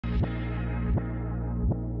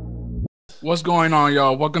What's going on,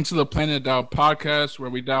 y'all? Welcome to the Planet Doubt podcast, where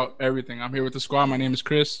we doubt everything. I'm here with the squad. My name is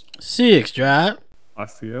Chris. Six Drive.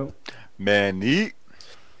 ICO. Manny.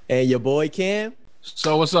 And your boy Cam.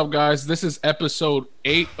 So, what's up, guys? This is episode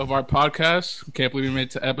 8 of our podcast. Can't believe we made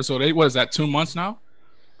it to episode 8. What is that? 2 months now?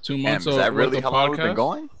 2 months. Is that really how long we've been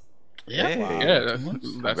going? Yeah, Hey, Yeah.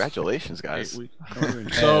 Congratulations, guys.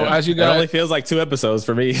 So, as you It only guys, feels like 2 episodes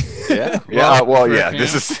for me. Yeah. Well,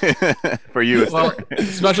 This is for you. It's well,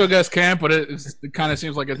 special guest Cam, but it kind of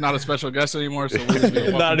seems like it's not a special guest anymore. So, we'll just be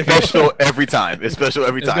a Not welcome- special every time. It's special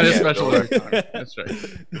every It's time. been a Yeah, special go every time. That's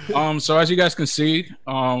right. So as you guys can see,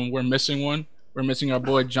 we're missing one. We're missing our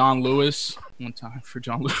boy John Lewis. One time for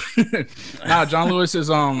John Lewis. John Lewis is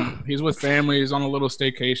he's with family. He's on a little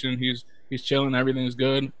staycation. He's chilling. Everything's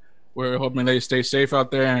good. We're hoping they stay safe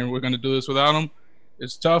out there, and we're gonna do this without him.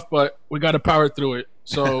 It's tough, but we got to power through it.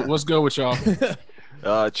 So what's good with y'all?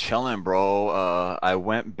 Chilling, bro. I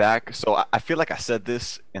went back. So I feel like I said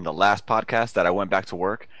this in the last podcast that I went back to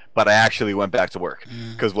work, but I actually went back to work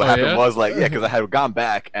because what happened was because I had gone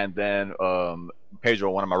back and then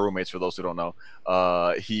Pedro, one of my roommates, for those who don't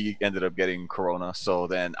know, he ended up getting corona. So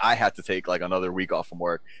then I had to take like another week off from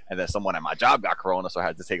work, and then someone at my job got corona, so I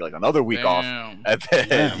had to take like another week off. And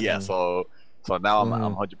then so now I'm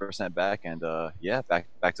 100% back, and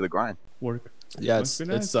back to the grind. Work. Yeah, Must be it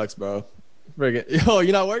nice. sucks, bro. Friggin'. Yo,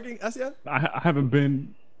 you're not working, Asia? I haven't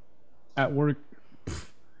been at work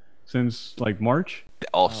since like March.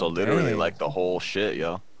 Also, literally dang. like the whole shit,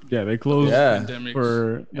 yo. Yeah, they closed Yeah. Pandemics.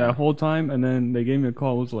 for Yeah. that whole time, and then they gave me a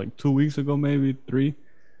call. It was like 2 weeks ago, maybe 3,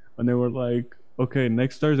 and they were like, "Okay,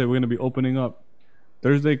 next Thursday we're gonna be opening up."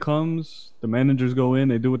 Thursday comes, the managers go in,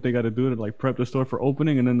 they do what they got to do to like prep the store for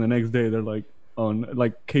opening, and then the next day they're like,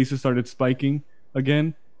 like cases started spiking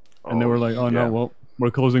again, and they were like, "Oh yeah. no, well we're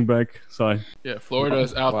closing back." So Yeah,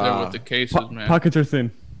 Florida's out there Wow. with the cases, man. pockets are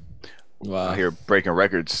thin. Wow. Out here breaking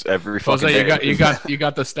records every fucking Jose, day. you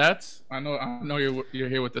got the stats? I know you're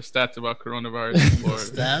here with the stats about coronavirus in Florida.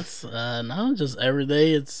 Stats? No, just every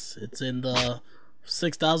day it's in the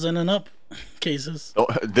 6,000 and up cases. Oh,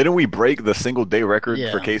 didn't we break the single day record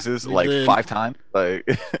Yeah, for cases we like did. 5 times? Like,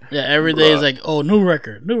 Yeah, every day is Bruh. like, oh, new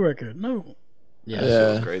record. No. Yeah.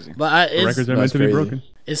 Yeah. it's crazy. But Records it's are meant That's to be crazy. broken.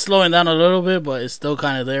 slowing down a little bit, but it's still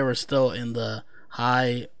kind of there. We're still in the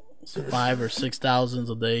high 5 or 6,000s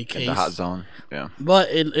a day case. In the hot zone. Yeah. But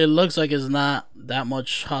it looks like it's not that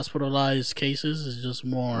much hospitalized cases. It's just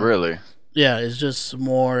more. Really? Yeah, it's just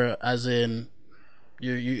more as in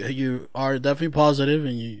you are definitely positive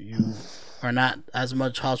and you are not as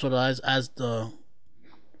much hospitalized as the,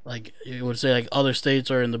 like you would say, like other states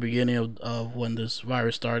are in the beginning of when this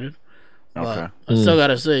virus started. But Okay. I still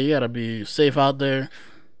gotta say, you gotta be safe out there.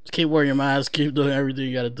 Just keep wearing your mask. Keep doing everything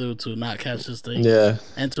you gotta do to not catch this thing Yeah.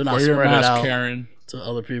 and to not Wear your spread it mask, out Karen. to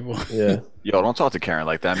other people. Yeah. Yo, don't talk to Karen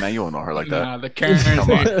like that, man. You don't know her like that. Nah, the Karens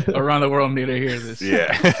around the world need to hear this. Yeah.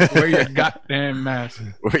 Wear your goddamn mask.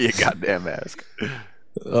 Wear your goddamn mask.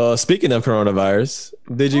 Speaking of coronavirus,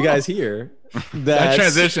 did you guys hear That that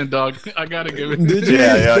transition, dog. I gotta give it. Did you?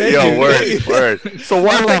 Yeah, Thank yo, you. word. So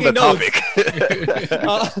while I'm we're on the taking notes.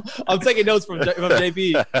 topic. I'm taking notes from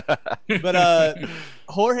JP. But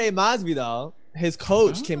Jorge Masvidal, his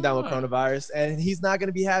coach, came down with coronavirus, and he's not going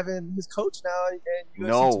to be having his coach now. And UFC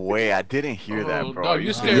No 250. way. I didn't hear that, Oh, bro. dog,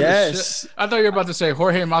 you scared the Yes. shit. I thought you were about to say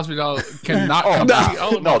Jorge Masvidal cannot Oh, come no, back.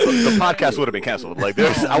 Oh, no, the podcast would have been canceled. Like,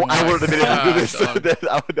 I would have been able to do this.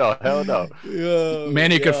 I would know. Hell no. Yo,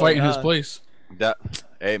 Manny could yo, fight in his nah. place.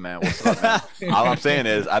 Hey, man, what's up, man? All I'm saying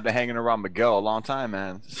is I've been hanging around Miguel a long time,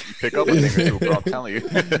 man. You pick up a thing or two, bro. I'm telling you.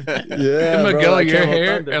 Yeah, Give bro, Miguel like your Camel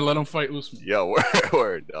hair Thunder. and let him fight Usman. Yo,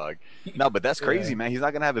 word, dog. No, but that's crazy, man. He's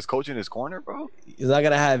not gonna have his coach in his corner, bro. He's not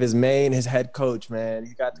gonna have his head coach, man.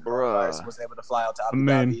 He got the coronavirus, Bruh. was able to fly out to Abu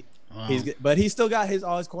Man. Dhabi. Wow. But he still got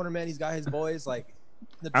all his cornermen. He's got his boys, like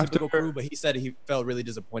the After- typical crew. But he said he felt really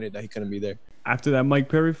disappointed that he couldn't be there. After that Mike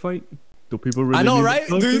Perry fight, do people really? I know, need right?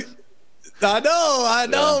 coaches? Dude, I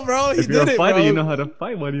know, bro. He If you're did a it, fighter, bro. you know how to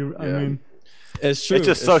fight. What do you? I Yeah. mean, It's true. It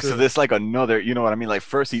just It's sucks true. that it's like another, you know what I mean? Like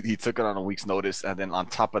first he took it on a week's notice, and then on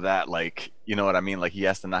top of that, like, you know what I mean? Like he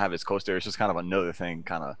has to not have his coach there. It's just kind of another thing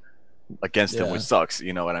kind of against him, Yeah. which sucks,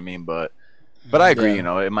 you know what I mean? But I agree, Yeah. you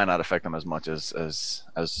know, it might not affect him as much as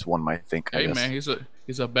one might think. I Hey guess. man,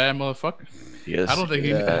 he's a bad motherfucker. He is. I don't think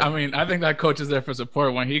Yeah. I think that coach is there for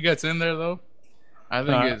support. When he gets in there though, I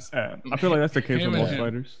think it's I feel like that's the case him with and most him.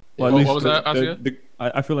 fighters. What was that, Asia?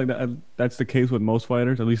 I feel like that's the case with most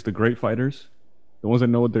fighters, at least the great fighters, the ones that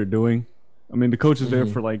know what they're doing. I mean, the coach is there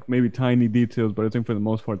for like maybe tiny details, but I think for the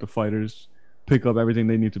most part, the fighters pick up everything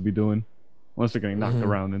they need to be doing. unless they're getting knocked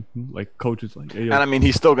around and like coaches like. Hey, yo. And I mean,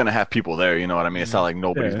 he's still gonna have people there. You know what I mean? It's not like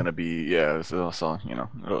nobody's Yeah. gonna be. So you know,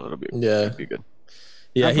 it'll be good.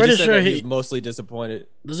 Yeah, I'm he pretty just said sure that he- he's mostly disappointed.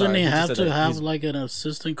 Doesn't Sorry, he just have said to that have he's- like an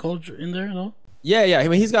assistant coach in there though? Yeah. I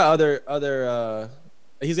mean, he's got other.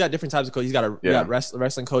 He's got different types of coaches. He's got he got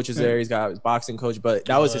wrestling coaches there. He's got his boxing coach, but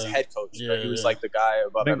that was his head coach. Yeah, He was yeah. like the guy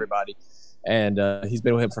above everybody, and he's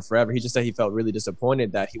been with him for forever. He just said he felt really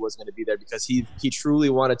disappointed that he wasn't going to be there because he truly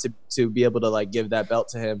wanted to be able to like give that belt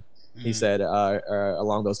to him. He said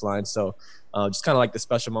along those lines. So just kind of like the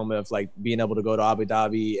special moment of like being able to go to Abu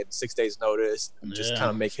Dhabi at 6 days notice, and just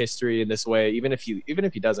kind of make history in this way, even if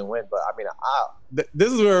he doesn't win. But I mean,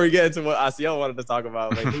 this is where we get into what Asiel wanted to talk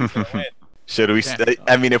about. Like, who's going to win? Should we?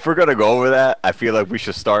 I mean, if we're gonna go over that, I feel like we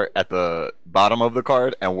should start at the bottom of the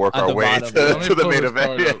card and work At our the way bottom. to the main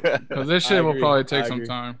event. Because this shit I will agree. probably I take some agree.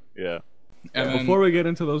 time. Yeah. And then, Before we get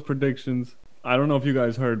into those predictions, I don't know if you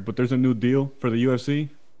guys heard, but there's a new deal for the UFC.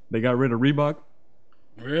 They got rid of Reebok.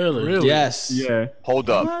 Really? Yes. Yeah, Hold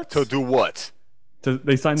up. What? To do what?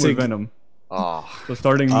 they signed To- with Venom. Oh, So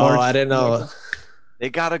starting Oh, March. I didn't know. they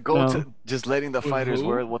gotta go No. to just letting the fighters who?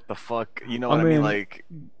 wear what the fuck. You know I what I mean? mean, Like,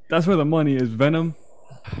 That's where the money is. Venom.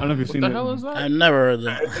 I don't know if you've what seen the it. hell is that? I've never heard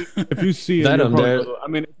that. If you see it, Venom, you'll they're- probably- I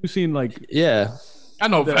mean, if you've seen like Yeah. I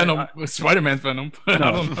know the- Venom, Spider-Man's Venom. But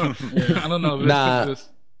I No. don't know. I don't know. If Nah. this.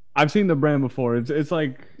 I've seen the brand before. It's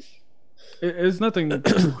like it's nothing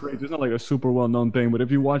too crazy. It's not like a super well known thing. But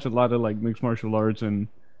if you watch a lot of like mixed martial arts and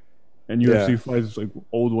UFC fights, like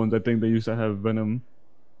old ones, I think they used to have Venom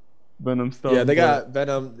stuff. Yeah, they but-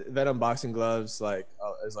 got Venom boxing gloves. Like,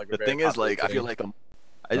 is like a the very thing is, popular like, I feel thing. like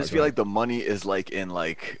I just feel like the money is like in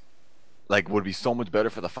like would be so much better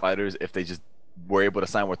for the fighters if they just were able to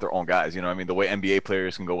sign with their own guys. You know what I mean? The way NBA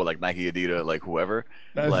players can go with like Nike, Adidas, like whoever.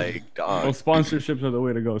 That's- Like, well, dog. sponsorships are the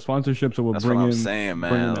way to go. Sponsorships are what That's bring what I'm in saying,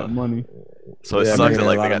 bring in that man. money. So it Yeah, sucks making that a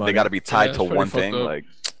lot like of they money. got to be tied it's to pretty one fucked thing. up. Like,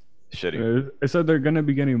 shitty. It said they're gonna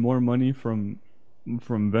be getting more money from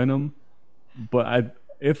Venom, but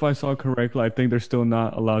if I saw correctly, I think they're still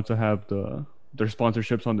not allowed to have their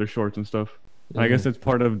sponsorships on their shorts and stuff. I guess it's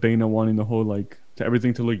part of Dana wanting the whole like to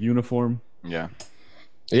everything to look uniform. Yeah.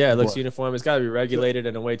 Yeah, it looks But- uniform. It's got to be regulated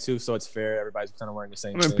in a way too, so it's fair. Everybody's kind of wearing the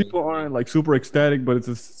same I mean, thing. people aren't like super ecstatic, but it's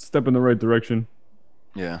a step in the right direction.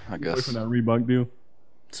 Yeah, I Away guess. from that Reebok deal.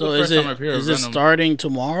 So The is first it time I've heard is of it Venom. starting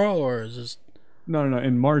tomorrow or is this No.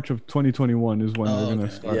 In March of 2021 is when Oh, they're gonna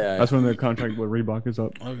okay. start. Yeah. That's when their contract with Reebok is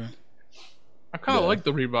up. okay? I kind of Yeah. like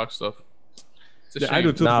the Reebok stuff. It's a Yeah, shame. I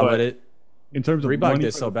do too. Nah, but but it. in terms of Reebok money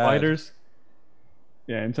did for so the bad. fighters,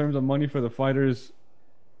 yeah, in terms of money for the fighters,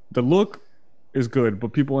 the look is good,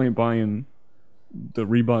 but people ain't buying the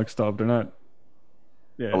Reebok stuff. They're not.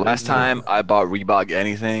 Yeah. The last time I bought Reebok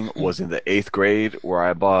anything was in the 8th grade, where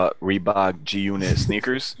I bought Reebok G Unit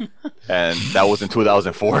sneakers, and that was in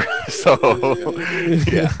 2004. So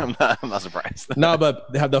yeah, I'm not surprised. No,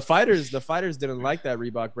 but the fighters didn't like that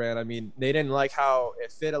Reebok brand. I mean, they didn't like how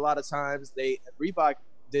it fit a lot of times. Reebok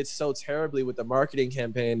did so terribly with the marketing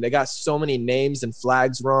campaign. They got so many names and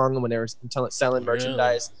flags wrong when they were selling Really?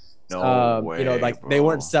 merchandise. No way, You know, like they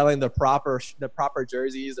weren't bro. selling the proper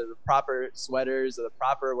jerseys or the proper sweaters or the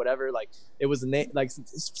proper whatever. Like it was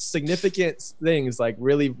significant things like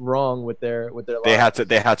really wrong with their They line.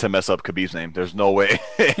 had to mess up Khabib's name. There's no way.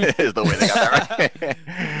 There's no way they got that right.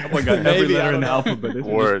 Oh my god, every Maybe, I letter don't in the know. alphabet. It's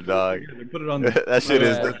Word, dog. They put it on. The, That shit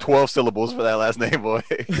is Yeah. 12 syllables for that last name, boy.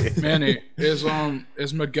 Manny, is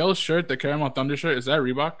Miguel's shirt, the Caramel Thunder shirt, is that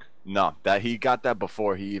Reebok? No, that he got that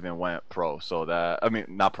before he even went pro. So that, I mean,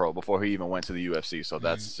 not pro, before he even went to the UFC. So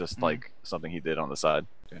that's just like something he did on the side.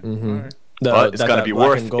 Mhm. Alright. But it's gonna be black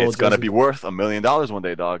worth. and gold It's gonna jersey. be worth $1 million one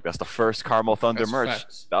day, dog. That's the first Caramel Thunder That's merch.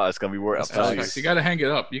 facts. Dog, it's gonna be worth. That's I'm telling facts. You gotta hang it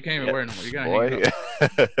up. You can't even wear it no more. You gotta hang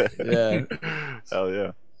it up. Yeah. Hell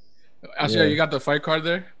yeah. Asya, Yeah. you got the fight card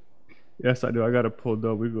there? yes, I do. I got it pulled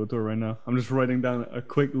up. We can go through it right now. I'm just writing down a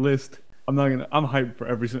quick list. I'm hyped for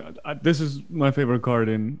every single. This is my favorite card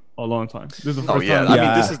in a long time. This is the first Oh yeah. time. I Yeah.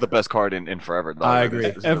 mean, this is the best card in forever. Dog. I Like, agree.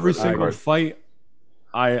 this is a Every really good single card. fight,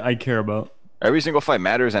 I care about. Every single fight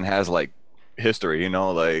matters and has like history. You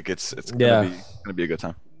know, like it's gonna be a good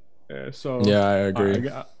time. Yeah, so Yeah, I agree.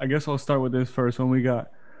 I guess I'll start with this first one. We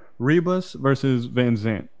got Rebus versus Van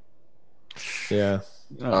Zant. Yeah.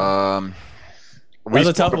 We That's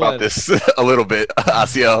a spoke tough about one. this a little bit,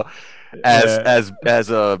 Asiel. Yeah.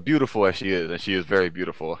 As beautiful as she is, and she is very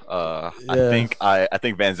beautiful. I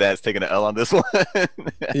think Van Zant's taking an L on this one.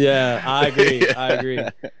 Yeah, I agree. Yeah.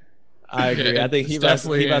 I agree. I think It's Hivas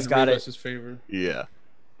definitely in got it. Rivas' favor. Yeah.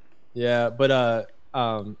 Yeah, but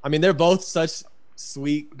I mean, they're both such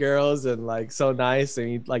sweet girls and like so nice,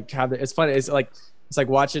 and you, like have it's funny. It's like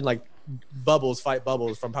watching like Bubbles fight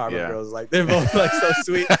Bubbles from Powerpuff Yeah. Girls. Like they're both like so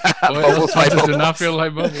sweet. Bubbles fight Do Bubbles. not feel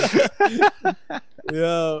like Bubbles.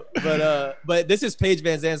 Yeah, but this is Paige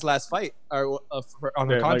Van Zandt's last fight or on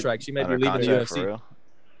her Yeah, like, contract. She may On be her leaving the contract, for UFC. real.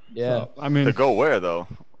 Yeah. So, I mean, To go where though?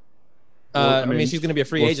 Well, I mean, she's gonna be a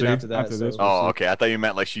free we'll agent see after that. after this. so- Oh, okay. I thought you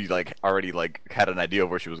meant like she like already like had an idea of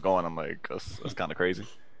where she was going. I'm like, that's kind of crazy.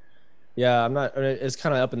 Yeah, I'm not. It's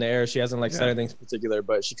kind of up in the air. She hasn't like said Yeah. anything in particular,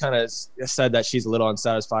 but she kind of said that she's a little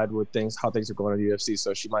unsatisfied with how things are going in the UFC.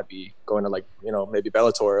 So she might be going to like maybe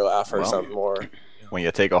Bellator or AFA or Well, something more. When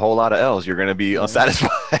you take a whole lot of L's, you're gonna be unsatisfied.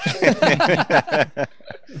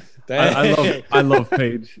 I love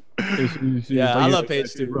Paige. She's Yeah, I like, love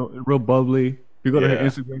Paige, too. Real bubbly. If you go to her Yeah.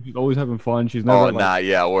 Instagram, she's always having fun. She's never Oh, like, nah,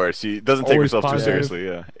 yeah, word. She doesn't take Always herself too positive. seriously.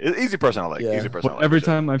 Yeah, easy person I like. Yeah. Easy person. I But like, every for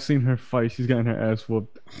sure. time I've seen her fight, she's getting her ass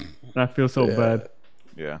whooped. And I feel so Yeah. bad.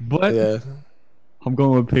 Yeah, But Yeah, I'm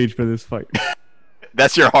going with Paige for this fight.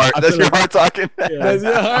 that's your heart. I That's feel your like- heart talking. That's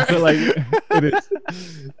your I heart. feel like it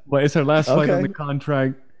is. But it's her last fight on Okay. the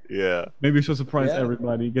contract. Yeah, Maybe she'll surprise Yeah.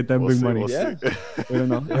 everybody, get that we'll big see, money. we'll Yeah. see. I don't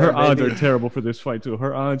know. Yeah, Her odds maybe. are terrible for this fight too.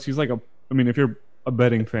 Her odds, she's like if you're a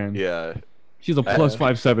betting fan, Yeah. she's a plus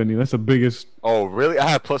 570. That's the biggest. Oh, really? I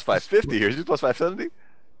have plus 550 here. She's plus 570.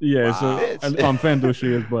 Yeah, Wow. so on FanDuel she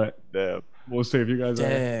is, but Damn. we'll see if you guys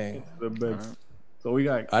Dang, are the bets. So we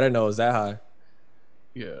got I didn't know it was that high.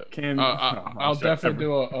 Yeah. Cam. I'll definitely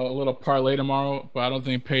do a little parlay tomorrow, but I don't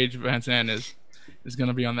think Paige Van Zandt is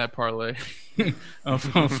gonna be on that parlay,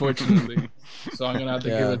 unfortunately. So I'm gonna have to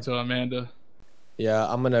give Yeah. it to Amanda. Yeah,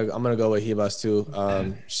 I'm gonna go with Hibas too.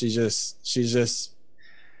 She just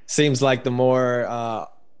seems like the more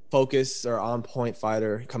focused or on point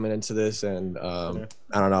fighter coming into this, and I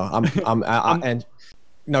don't know. And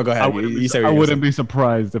no, go ahead. You say what I you're wouldn't be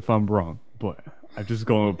surprised if I'm wrong, but I'm just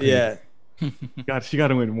going with Paige. Yeah, She got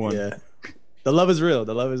to win one. yeah. The love is real.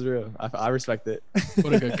 The love is real. I respect it.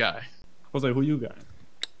 What a good guy. Jose, who you got?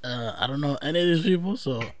 I don't know any of these people,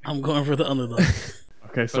 so I'm going for the underdog.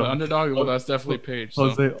 Okay, So so the underdog, well, that's definitely Paige. So.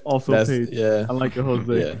 Jose also That's Paige. yeah. I like it,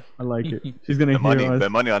 Jose. Yeah. I like it. She's gonna Bet money, hear us.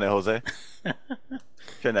 bet money on it, Jose.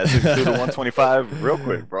 Turn that 62 to 125 real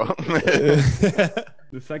quick, bro. The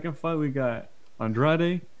second fight we got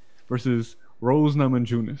Andrade versus Rose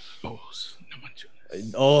Namajunas.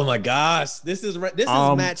 Oh my gosh, this is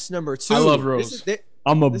match number 2. I love Rose.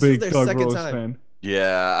 I'm a This is big their Doug second Rose time. fan.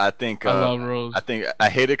 Yeah, I think. I love Rose. I think I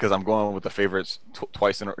hate it because I'm going with the favorites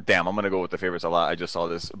twice in a Damn, I'm gonna go with the favorites a lot. I just saw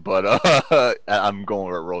this, but I'm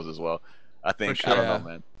going with Rose as well. I think For I don't sure.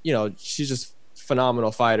 know, man. She's just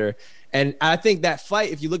phenomenal fighter, and I think that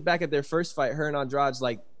fight. If you look back at their first fight, her and Andrade,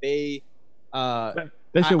 like they, That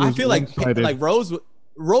shit was I feel like one-sided. Rose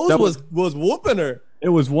That was whooping her. It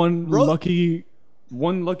was one Ro- lucky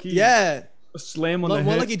Yeah, slam on the one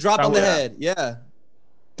head. lucky drop on the Yeah. head. Yeah,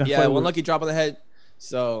 That yeah, fight one was- lucky drop on the head.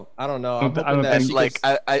 So I don't know. I'm I hoping don't that think- she Like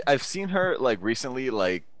gets- I've seen her like recently,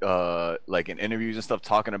 like in interviews and stuff,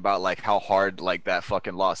 talking about like how hard like that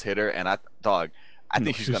fucking loss hit her, and I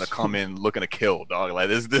think she's gonna come in looking to kill, dog. Like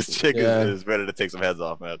this chick Yeah. is ready to take some heads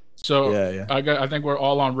off, man. So Yeah. I think we're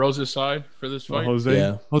all on Rose's side for this fight. Jose.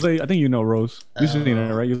 Yeah. Jose, I think you know Rose. You seen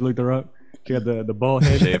her, right? You looked her up. She had the bald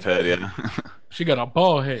head. Shaved head, yeah. She got a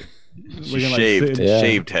ball head. Looking like Shaved, Sid. Yeah.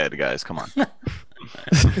 shaved head, guys. Come on.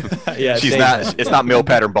 yeah, She's Shane- not. It's not male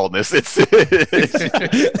pattern baldness. It's.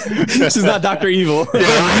 She's not Doctor Evil.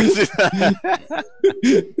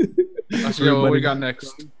 Let's go. What we got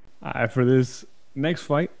next? For this next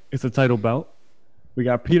fight, it's a title bout. We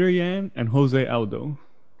got Peter Yan and Jose Aldo,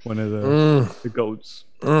 one of the goats.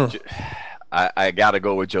 I gotta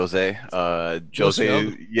go with Jose. Jose Jose,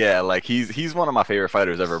 Aldo. yeah, like he's one of my favorite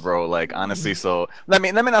fighters ever, bro. Like honestly, so let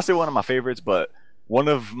me not say one of my favorites, but one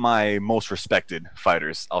of my most respected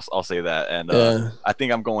fighters. I'll say that, and Yeah. I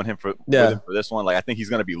think I'm going with Yeah. him for this one. Like I think he's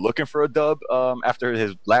gonna be looking for a dub after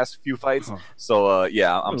his last few fights. Huh. So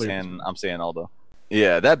yeah, I'm Really? saying Aldo.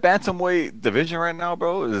 Yeah, that bantamweight division right now,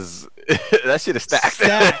 bro, is that shit is stacked.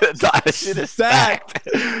 Stacked. That shit is stacked.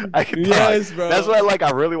 I can Yes, talk. bro. That's why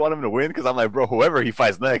I really want him to win because I'm like, bro, whoever he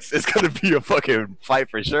fights next, it's gonna be a fucking fight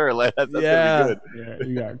for sure. Like that's Yeah. gonna be good. Yeah,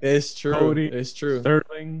 you got It's true. Cody. It's true.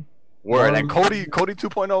 Sterling. Word. And Marlon- Cody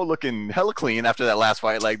 2.0 looking hella clean after that last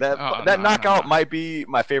fight. Like that Oh, that no, knockout no. might be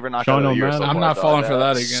my favorite knockout Sean of the year. So O'Malley. I'm far, not dog. falling for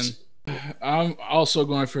that again. I'm also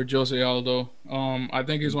going for Jose Aldo. I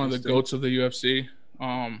think he's one of the goats of the UFC.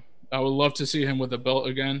 I would love to see him with a belt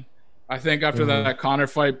again. I think after that Conor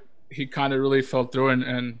fight, he kind of really fell through,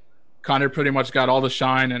 and Conor pretty much got all the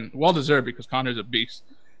shine, and well deserved because Conor's a beast.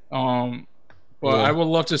 But I would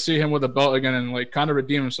love to see him with a belt again and like kind of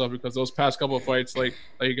redeem himself because those past couple of fights, like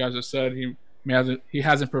you guys have said, he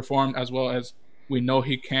hasn't performed as well as we know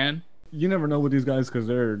he can. you never know with these guys because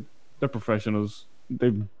they're professionals.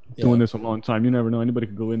 They've doing this a long time. You never know. Anybody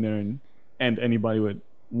could go in there and end anybody with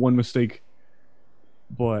one mistake.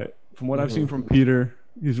 But from what I've seen from Peter,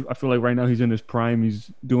 I feel like right now he's in his prime.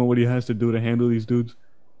 He's doing what he has to do to handle these dudes,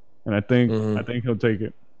 and I think he'll take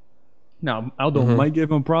it. Now Aldo might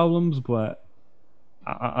give him problems, but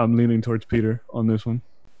I'm leaning towards Peter on this one.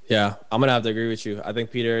 Yeah, I'm gonna have to agree with you. I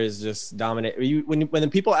think Peter is just dominant. When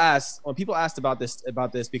people asked about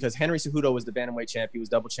this because Henry Cejudo was the bantamweight champ, he was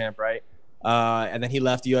double champ, right? And then he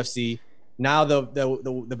left the UFC. Now the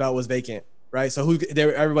belt was vacant, right? So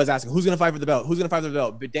everybody's asking who's gonna fight for the belt? Who's gonna fight for the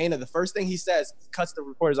belt? But Dana, the first thing he says, cuts the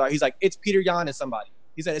reporters out. He's like, it's Peter Yan and somebody.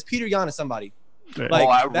 He said it's Peter Yan and somebody. Like,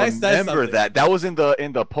 I remember that. That was in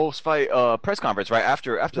the post-fight press conference, right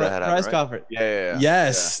after that happened, press right? conference. Yeah.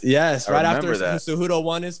 Yes. Right after that. Cejudo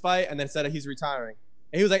won his fight and then said that he's retiring.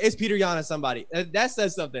 And he was like, it's Peter Yan and somebody. And that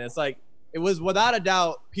says something. It's like, it was without a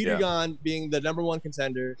doubt Peter Yan being the number one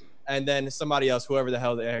contender and then somebody else, whoever the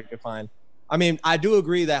hell they could find. I mean, I do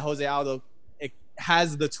agree that Jose Aldo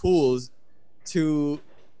has the tools to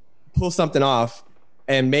pull something off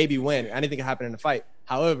and maybe win. Anything can happen in a fight.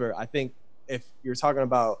 However, I think if you're talking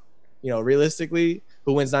about, realistically,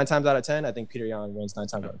 who wins 9 times out of 10, I think Peter Yan wins 9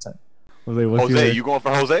 times out of 10. Jose, you going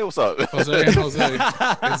for Jose? What's up? Jose and Jose.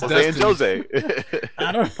 Jose and Jose.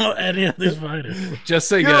 I don't know any of these fighters. Just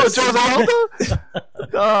say yes. Jose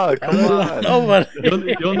Aldo? Dog, come on. Nobody.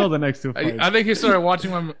 You'll know the next two fights. I think he started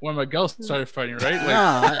watching when Miguel started fighting, right? Like,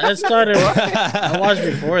 I watched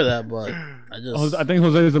before that, but I think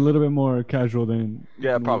Jose is a little bit more casual than.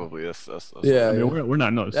 Yeah, probably. That's yeah. I mean, we're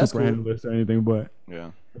not super cool. analysts or anything, but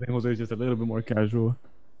yeah, I think Jose is just a little bit more casual.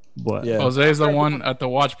 But Jose is the one at the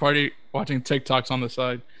watch party watching TikToks on the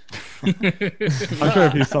side. I'm sure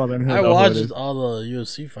if he saw them, I watched all the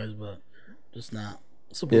UFC fights, but just not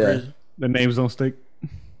super crazy. The names don't stick.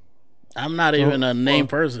 I'm not even a name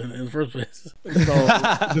person in the first place. So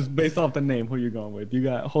just based off the name, who you going with? You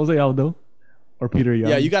got Jose Aldo or Peter Yan?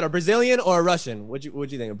 Yeah, you got a Brazilian or a Russian? What'd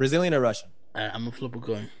you think? A Brazilian or Russian? I'm gonna flip a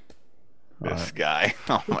coin. This guy.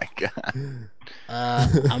 Oh my god.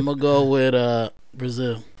 I'm gonna go with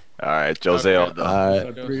Brazil. All right, Jose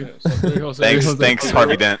Aldo. Thanks, Jose.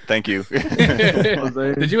 Harvey Dent. Thank you.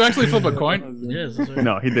 Did you actually flip a coin? Yes. That's right.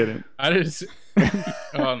 No, he didn't. I didn't see.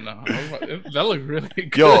 Oh no, that looked really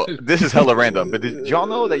good. Yo, this is hella random, but did y'all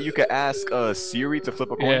know that you could ask Siri to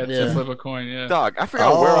flip a coin? Yeah, to flip a coin. Yeah. Dog, I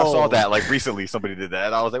forgot where I saw that. Like recently, somebody did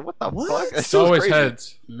that. I was like, what the fuck? It's always crazy.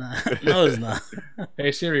 heads. Nah, no, it's not.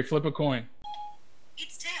 Hey Siri, flip a coin.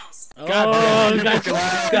 It's tails. Got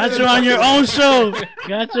you on your own show.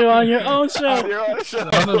 Got you on your own show.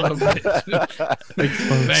 Son of a bitch.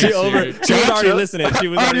 Thanks, She Siri. was already listening. She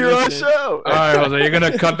was On already your own listening. show. All right, Jose, you're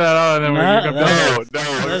gonna cut that out, and then we're gonna.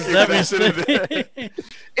 That's No. definitely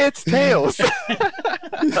It's tails.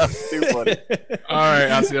 That's too funny. All right,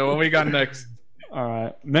 Asio, what we got next? All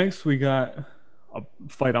right. Next, we got a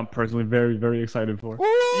fight I'm personally very, very excited for.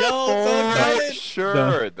 so excited.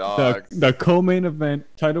 Sure, dog. The co-main event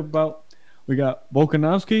title bout. We got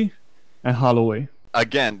Volkanovski and Holloway.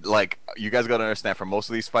 Again, like you guys gotta understand, for most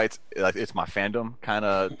of these fights, like it's my fandom kind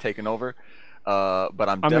of taking over. But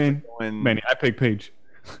I'm definitely going. Manny, I pick Paige.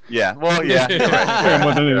 Yeah, well, yeah, you're right.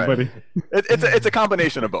 More than You're right. anybody. It's a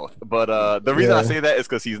combination of both. But the reason I say that is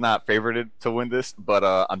because he's not favorited to win this. But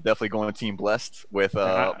I'm definitely going Team Blessed with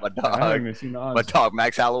my dog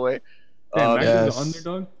Max Holloway. Damn, Max Yes. is the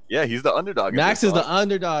underdog. Yeah, he's the underdog. Max in is this, the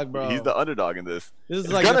underdog, bro. He's the underdog in this. This is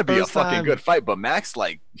It's like gonna the be a first fucking time. good fight, but Max,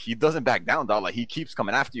 like, he doesn't back down, dog. Like, he keeps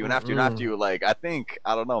coming after you and after you and after you. Like, I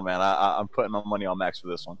don't know, man. I'm putting my money on Max for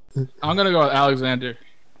this one. I'm gonna go with Alexander.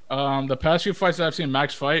 The past few fights that I've seen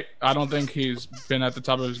Max fight, I don't think he's been at the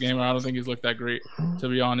top of his game, or I don't think he's looked that great, to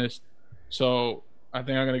be honest. So I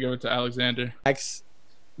think I'm gonna give it to Alexander.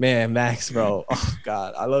 Max, bro. Oh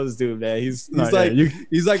God, I love this dude, man. He's No, like yeah,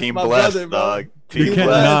 he's like Team my Blessed, brother, bro. dog. you Team can't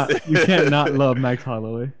Blessed. not you can't not love Max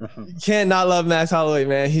Holloway. You can't not love Max Holloway,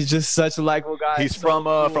 man. He's just such a likable guy. He's So from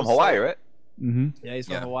cool, Hawaii, so- right? Mm-hmm. Yeah, he's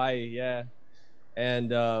from Yeah. Hawaii. Yeah, and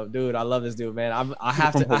dude, I love this dude, man. I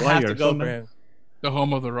have from to Hawaii or go something? for him. The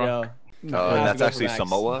home of the Rock. Yo, I have That's to go for actually Max.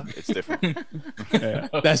 Samoa. It's different. Yeah.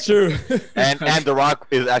 That's true. and The Rock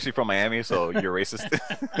is actually from Miami, so you're racist.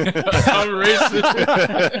 I'm racist.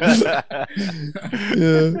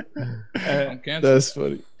 I'm canceled. That's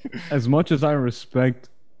funny. As much as I respect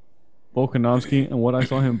Volkanovski and what I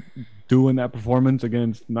saw him do in that performance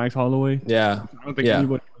against Max Holloway, Yeah, I don't think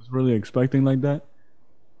anybody was really expecting like that.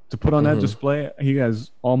 To put on that display, he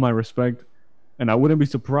has all my respect, and I wouldn't be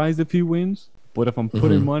surprised if he wins. But if I'm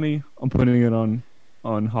putting money, I'm putting it on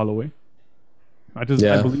Holloway. I believe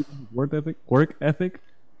in his work ethic,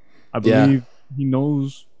 I believe he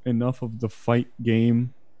knows enough of the fight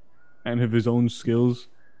game and of his own skills.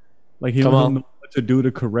 Like he knows what to do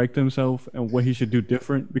to correct himself and what he should do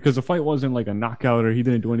different. Because the fight wasn't like a knockout or he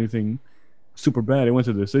didn't do anything super bad. It went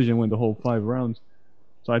to the decision, went the whole 5 rounds.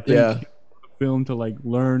 So I think he film to like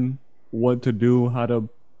learn what to do, how to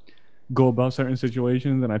go about certain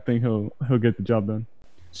situations, and I think he'll get the job done.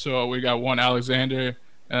 So we got one Alexander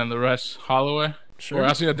and the rest Holloway. Sure. Or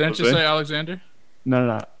Asia, didn't you say Alexander?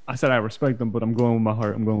 No. I said I respect him, but I'm going with my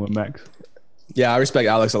heart. I'm going with Max. Yeah, I respect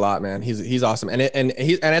Alex a lot, man. He's awesome, and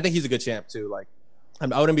I think he's a good champ too. Like,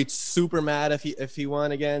 I wouldn't be super mad if he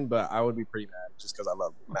won again, but I would be pretty mad just because I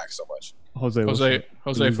love Max so much. Jose,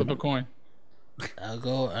 flip a coin. I'll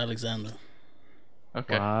go Alexander.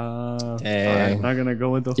 Okay. Wow. Dang. I'm not gonna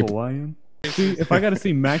go with the Hawaiian. See, if I gotta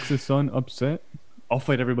see Max's son upset, I'll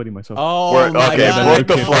fight everybody myself. Oh, my okay, God.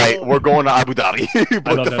 book the flight. We're going to Abu Dhabi.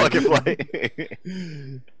 Book the fucking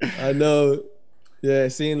flight. I know. Yeah,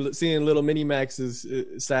 seeing little mini Max is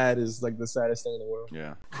sad. Is like the saddest thing in the world.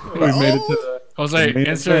 Yeah. We made it to the Jose, main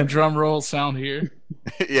insert event. drum roll sound here.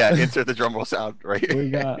 Yeah, insert the drum roll sound right here.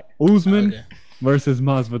 We got Usman Okay. versus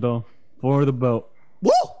Masvidal for the belt.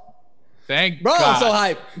 Woo! Thank Bro, God. I'm so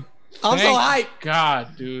hyped. I'm so hyped.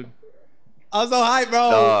 God, dude. I'm so hyped,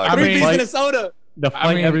 bro. Dog. 3 I mean, piece like- Minnesota. The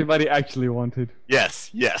fight mean- everybody actually wanted.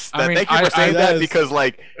 Yes. I mean, Thank you for saying that yes. because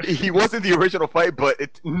like he wasn't the original fight, but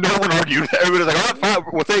no one argued. Everybody was like, "Oh, fine,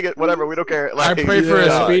 we'll take it. Whatever, we don't care." I Like, pray for a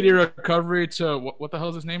yeah. speedy recovery to what the hell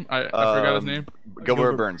is his name? I forgot his name.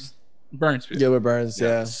 Gilbert Burns. Burns. Gilbert Burns.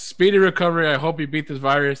 Yeah. Speedy recovery. I hope he beat this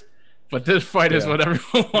virus. But this fight is Yeah. what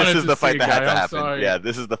everyone wanted This is to the fight see, that had guy. to I'm happen. sorry. Yeah,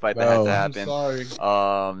 this is the fight that Bro, had to I'm happen.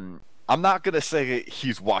 sorry. I'm not gonna say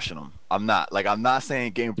he's washing him. I'm not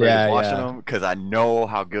saying Game Break Yeah, is washing yeah. him because I know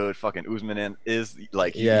how good fucking Usman is.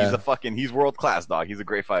 Like he's world class, dog. He's a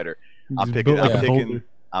great fighter. I'm He's built like a boulder.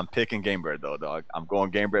 I'm picking Game Bread though, dog. I'm going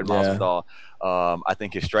Game Bread Yeah. Masvidal. I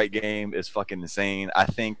think his strike game is fucking insane. I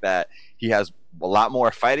think that he has a lot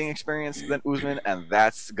more fighting experience than Usman, and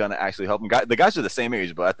that's gonna actually help him. The guys are the same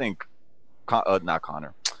age, but I think not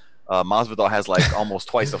Connor. Masvidal has like almost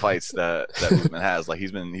twice the fights that Usman has. Like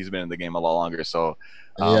he's been in the game a lot longer. So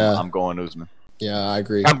Yeah. I'm going Usman. Yeah, I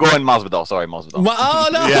agree. I'm going Masvidal. Sorry, Masvidal. Oh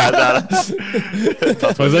no! Yeah,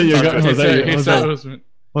 Jose, you got He said Jose. Usman.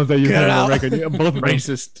 Jose, you Get got it out. on record. Yeah, both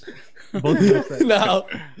Racist. Both racist. No,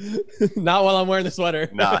 not while I'm wearing the sweater.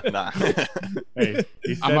 Hey, nah. he said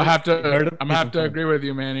I'm gonna it. have You heard to. him. I'm gonna have to agree with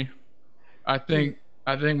you, Manny. I think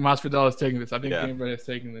Masvidal is taking this. I think Yeah. Game Bread is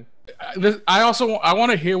taking this. I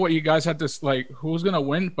want to hear what you guys have to like. Who's gonna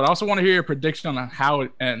win? But I also want to hear your prediction on how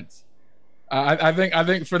it ends. I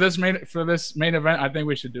think for this main event, I think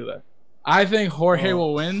we should do that. I think Jorge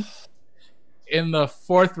will win in the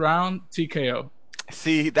 4th round TKO.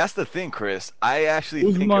 See, that's the thing, Chris. I actually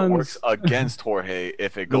think it Usman's- works against Jorge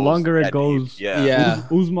if it goes. The longer it that goes, deep. Yeah. Yeah.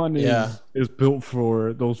 Usman Yeah. is built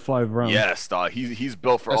for those 5 rounds. Yes, dog. He's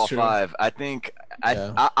built for That's all true. 5. I think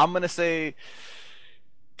I'm gonna say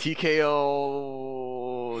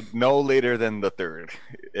TKO no later than the 3rd.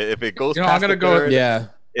 If it goes You know, past I'm gonna the go with- 3rd, Yeah,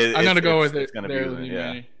 I'm gonna go with it's it. gonna There be with Usman, you, yeah.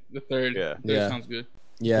 Manny. The 3rd. Yeah. Third Yeah. sounds good.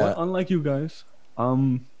 yeah. But unlike you guys,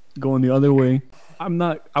 I'm going the other way. I'm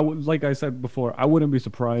not. I would, like I said before, I wouldn't be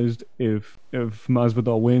surprised if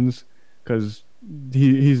Masvidal wins, because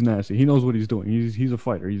he's nasty. He knows what he's doing. He's a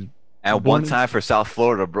fighter. He's And Born one in- time for South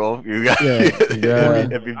Florida, bro. You got Yeah, yeah.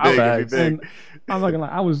 It'd be big. It'd be And big. I'm not gonna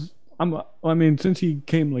lie. I mean, since he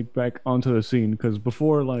came like back onto the scene, because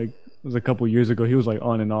before like it was a couple years ago, he was like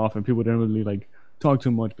on and off, and people didn't really like talk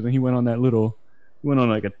too much. But then he went on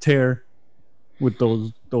like a tear with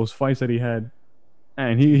those fights that he had,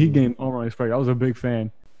 and he gained all my respect. I was a big fan.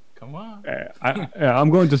 Come on. I'm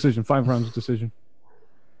going decision, 5 rounds decision.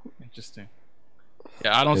 Interesting.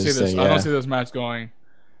 Yeah, I don't see this. Interesting, I don't yeah. see this match going.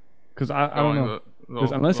 Because I don't know. The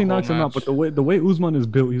 'Cause unless he whole knocks him out, match. but the way Usman is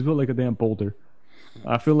built, he's built like a damn boulder.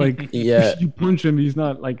 I feel like Yeah. you punch him, he's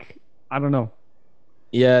not like, I don't know.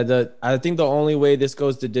 Yeah, I think the only way this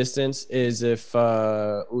goes the distance is if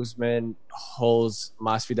Usman holds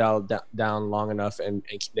Masvidal down long enough and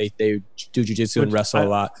they do jiu-jitsu and Which wrestle a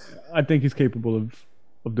lot. I think he's capable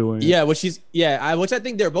of doing it. Yeah, which I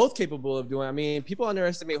think they're both capable of doing. I mean, people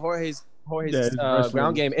underestimate Jorge's his wrestling.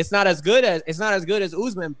 ground game. It's not as good as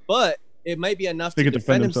Usman, but it might be enough He to could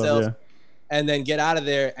defend defend himself. himself, And then get out of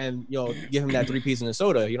there and give him that 3-piece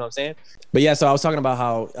Minnesota. You know what I'm saying? But yeah, so I was talking about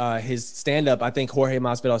how his stand-up. I think Jorge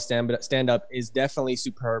Masvidal's stand-up is definitely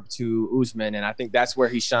superb to Usman, and I think that's where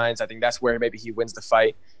he shines. I think that's where maybe he wins the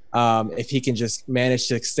fight if he can just manage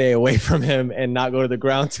to stay away from him and not go to the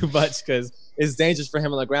ground too much, because it's dangerous for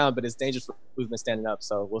him on the ground, but it's dangerous for Usman standing up.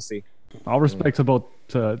 So we'll see. All respects to both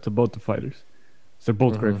the fighters. They're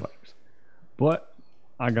both great fighters. But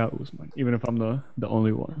I got Usman, even if I'm the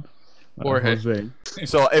only one. Jorge. Jose.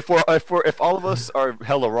 So if all of us are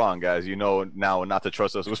hella wrong, guys, you know now not to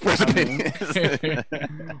trust us with sports opinions.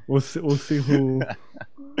 We'll see who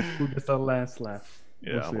gets the last laugh.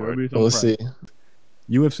 Yeah, We'll see.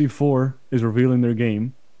 UFC 4 is revealing their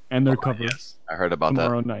game and their cover Yes, I heard about that.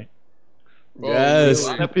 tomorrow night. Yes. A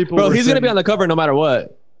lot of people Bro, were he's gonna be saying- on the cover no matter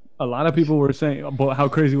what. A lot of people were saying, but how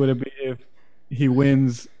crazy would it be if he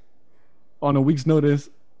wins on a week's notice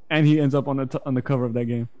and he ends up on the cover of that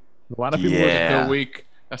game? A lot of people. Yeah. Good week.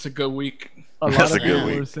 That's a good week. A lot That's of a good people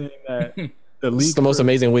week. were saying that the It's leak the most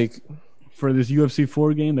amazing week. for this UFC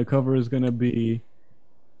 4 game, the cover is gonna be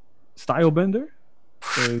Stylebender.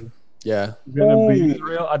 Is Yeah. gonna be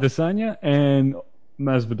Israel Adesanya and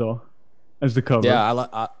Masvidal as the cover. Yeah, I love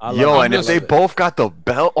Yo, it. and I if they love it. both got the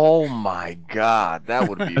belt, oh my god, that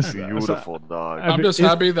would be beautiful, dog. I'm just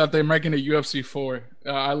happy that they're making a UFC 4.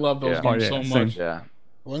 I love those Yeah. games Oh, yeah, so same. much. Yeah.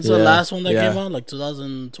 When's the Yeah, last one that yeah. came out? Like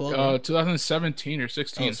 2012? 2017 or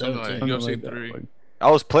 16, Oh, something like 17. UFC Something like that, 3. like- I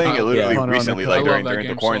was playing it Yeah. literally Yeah. recently, I like love that during the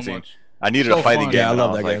game so quarantine. much. I needed So a fighting fun. game. Yeah, I and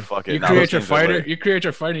love was that like, game. fuck it. You nah, create let's your change that fighter. way. You create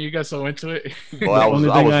your fighter. You got so into it. Well, I was only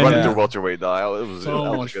I was thing I running know- through welterweight, dog. It was So that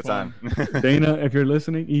was much a good fun. time. Dana, if you're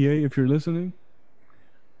listening, EA, if you're listening,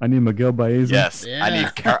 I need Miguel Baeza. Yes, Yeah. I need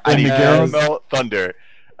Yes. Caramel Thunder.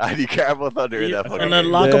 I need Caramel Thunder in that An fucking game.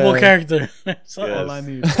 unlockable Yeah. character. So- Yes. All I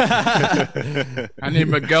need. I need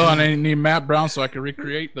Miguel and I need Matt Brown so I can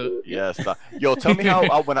recreate the. Yes, dog. Yo, tell me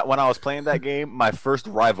how when I was playing that game, my first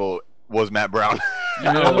rival was Matt Brown.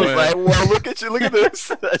 I No was way. like, well, look at you, look at this.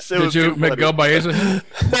 That shit Did was you too funny. Miguel Baeza?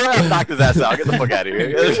 Knocked his ass out. Get the fuck out of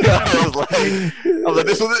here. I was like,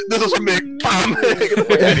 this was for me. Get the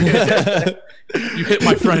fuck out of here. You hit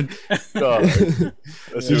my friend. Dog. That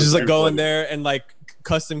shit You was just like too go in funny. there and like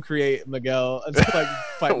custom create Miguel and just like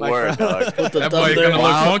fight Mike Word, Brown. dog. Put the That boy thunder. gonna look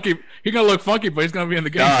Wow. funky. He gonna look funky, but he's gonna be in the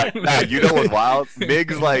game. Nah, you know what's wild?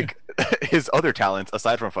 Migs, like his other talents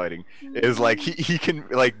aside from fighting is like he can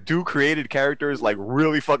like do created characters like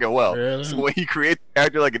really fucking well. Really? So when he creates a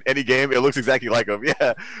character like in any game, it looks exactly like him.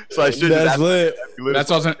 Yeah. So I should That's just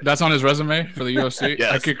lit. That's on his resume for the UFC.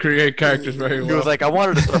 Yes. I could create characters very He well. was like, I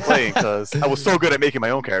wanted to start playing because I was so good at making my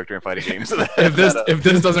own character in fighting games. if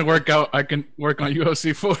this doesn't work out, I can work on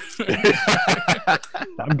UFC 4.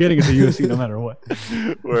 I'm getting into UFC no matter what.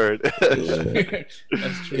 Word.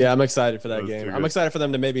 That's true. Yeah, I'm excited for that That was game. too I'm good. excited for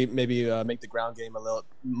them to maybe make the ground game a little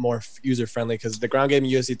more user friendly because the ground game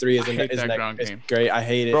in UFC 3 I hate that ground is game. great. I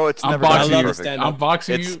hate it. Bro, it's I'm never gonna boxing be you. perfect. Stand up. I'm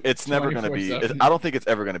boxing you. It's never gonna be. 24/7. I don't think it's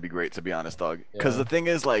ever gonna be great, to be honest, dog. Because Yeah. the thing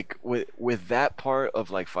is, like with that part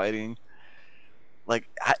of like fighting, like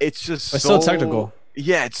it's just It's so technical.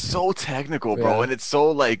 Yeah, it's so technical, bro, Yeah. and it's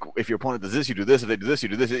so like if your opponent does this, you do this. If they do this, you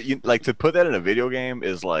do this. Like to put that in a video game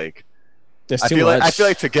is like. There's I too feel much.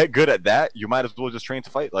 like to get good at that, you might as well just train to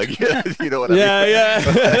fight. Like you know what I Yeah,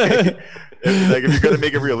 mean? yeah. Like if you're gonna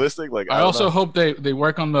make it realistic, like I don't also know. hope they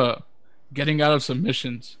work on the getting out of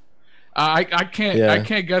submissions. I can't Yeah. I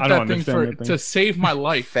can't get I that don't thing understand for that thing. to save my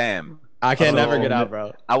life. fam. I can never So- get out,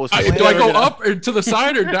 bro. I was I, playing, do I go get out. up or to the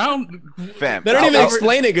side or down? fam. They don't I- even I-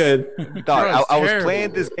 explain it good. Dog, Bro, it's I was terrible.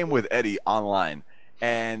 playing this game with Eddie online,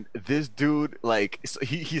 and this dude, like,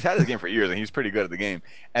 he's had this game for years, and he's pretty good at the game.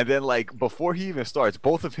 And then, like, before he even starts,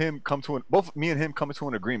 both me and him come to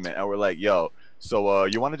an agreement, and we're like, "Yo, so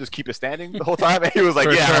you want to just keep it standing the whole time?" And he was like,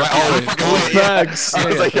 For "Yeah." sure, I'm like, "Oh, we're always. fucking lit." Yeah. Facts. I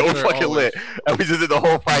was Yeah, like, "Yo, for we're sure, fucking always. lit," and we just did the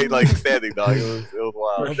whole fight like standing, dog. It was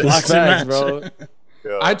wild. Boxing Facts, match. bro.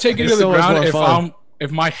 Yeah. I take it It's to the so much ground more if fun. if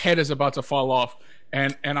my head is about to fall off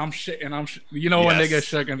and I'm shit you know when they get Yes.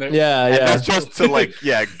 shook and they Yeah, And yeah. that's just to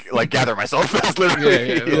like gather myself. That's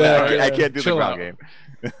literally Yeah, yeah. I can't do Chill the ground out. game.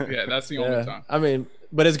 yeah, that's the only Yeah. time. I mean,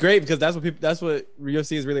 but it's great because that's what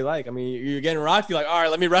UFC is really like. I mean, you're getting rocked. You're like, all right,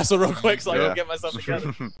 let me wrestle real quick so I Yeah. don't get myself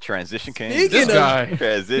together. Transition Kings. Speaking This of- guy.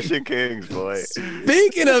 Transition Kings, boy.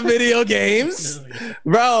 Speaking of video games,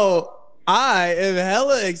 bro, I am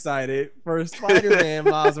hella excited for Spider-Man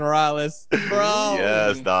Miles Morales, bro.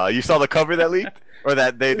 Yes, dog. You saw the cover that leaked, or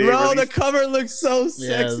that they Bro, the released? cover looks so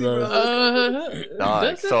sexy, the- bro.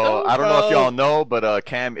 Dog. So I don't know if bro. y'all know, but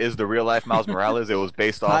Cam is the real life Miles Morales. It was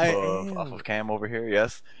based off I of am. off of Cam over here.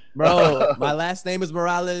 Yes. Bro, my last name is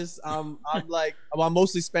Morales. I'm like, well, I'm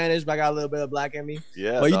mostly Spanish, but I got a little bit of black in me.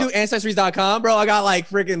 Yeah. But you dog. do ancestries.com, bro. I got like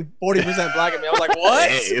freaking 40% black in me. I was like, what?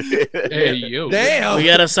 Hey. Hey, yo. Damn. We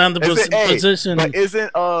gotta sound the Is it- hey, position. But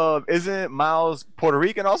isn't Miles Puerto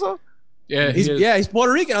Rican also? Yeah, He's he is. He's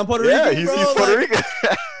Puerto Rican. I'm Puerto Yeah, Rican. he's bro. Puerto Like, Rican.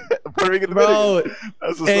 Puerto Rican Bro, Dominican.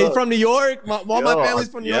 That's what's hey, up. from New York. All my Yo, family's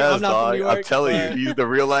from New York. yes, I'm not dog. from New York. I'm telling but- you, he's the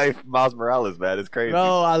real life Miles Morales, man. It's crazy.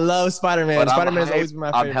 Bro, I love Spider-Man. But Spider-Man has hyped. always been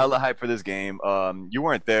my favorite. I'm hella hyped for this game. You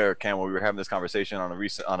weren't there, Cam, when we were having this conversation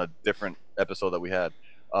on a different episode that we had.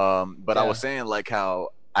 But I Yeah. was saying like how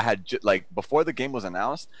I had like before the game was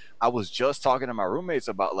announced, I was just talking to my roommates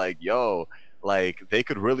about like, yo, like they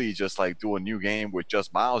could really just like do a new game with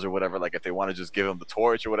just Miles or whatever. Like if they want to just give him the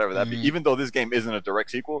torch or whatever, that'd be. Even though this game isn't a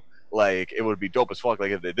direct sequel, like it would be dope as fuck.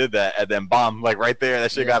 Like if they did that and then bomb like right there,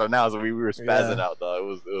 that shit got announced and we were spazzing out. Though it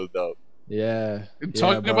was dope. Yeah.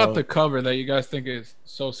 Talking bro. about the cover that you guys think is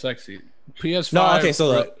so sexy. PS5. No, okay, so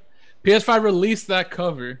look. PS5 released that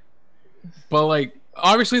cover, but like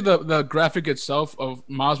obviously the graphic itself of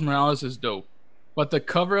Miles Morales is dope, but the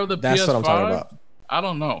cover of the That's PS5, what I'm talking about. I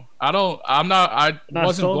don't know. I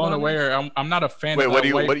wasn't sold blown on away. Or I'm not a fan. Wait, of what that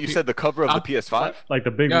do white you said the cover of the PS5? Like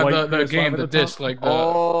the big Yeah, white the PS5 game, at the top? disc, like the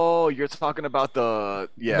Oh, you're talking about the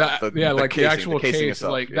like casing, the actual casing case,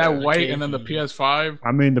 itself. like Yeah. that white, and then the PS5.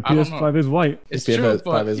 I mean, the I don't PS5 is white. It's The true, PS5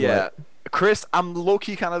 but is Yeah, white. Chris, I'm low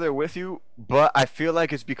key kind of there with you, but I feel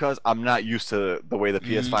like it's because I'm not used to the way the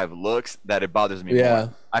PS5 looks that it bothers me Yeah.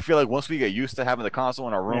 more. I feel like once we get used to having the console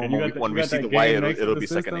in our room, you when got we that see the game white, next to it'll the be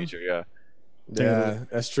second system? nature. Yeah, Yeah,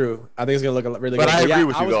 that's true. I think it's gonna look really but good. I Yeah, agree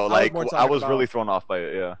with you was- though. was Like more I talking was about- really thrown off by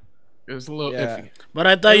it. Yeah. it was a little Yeah. iffy. But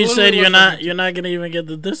I thought It you said literally looks like you're not gonna even get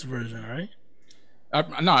the disc version, right?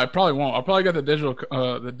 No, I probably won't. I'll probably get the digital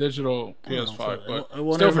PS5. so But it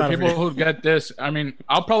won't still, ever for matter people for you. who get this, I mean,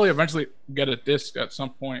 I'll probably eventually get a disc at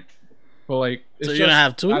some point. But like, it's So you're gonna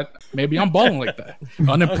have two? maybe I'm balling like that.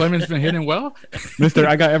 Unemployment's been hitting well. Mister,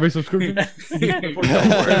 I got every subscription.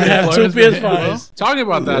 have two PS5s. Talking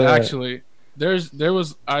about that, Yeah. actually,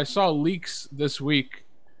 I saw leaks this week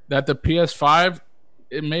that the PS5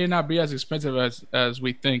 it may not be as expensive as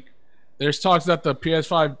we think. There's talks that the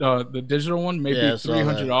PS5, the digital one, may Yeah, I be saw that.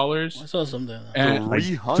 $300, I saw something. and Like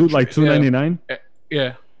 300. like $299.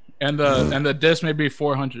 yeah, and the disc may be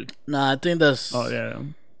 $400. Nah, I think that's Oh yeah.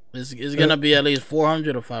 it's gonna be at least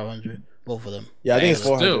 400 or 500, both of them. Yeah, I think it's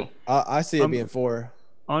Damn, 400. still. I see it being 4.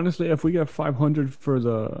 Honestly, if we get 500 for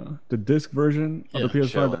the disc version of the Yeah,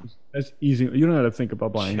 PS5, chilling. that's easy. You don't have to think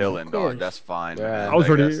about buying it. Chilling, course. dog. That's fine. Yeah. man. I was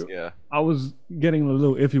Like, already- that's- yeah. I was getting a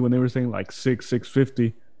little iffy when they were saying like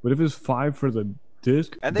 650, but if it's 5 for the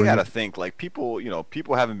disc, And they bring gotta it. think like people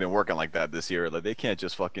haven't been working like that this year. Like they can't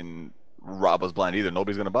just fucking rob us blind either.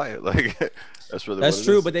 Nobody's gonna buy it. Like that's really That's what it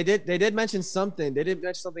true, is. but they did mention something. They did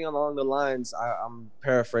mention something along the lines. I'm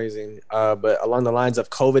paraphrasing, but along the lines of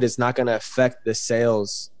COVID is not going to affect the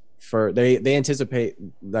sales for. They anticipate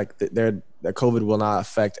like that COVID will not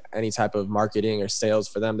affect any type of marketing or sales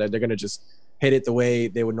for them. They're going to just hit it the way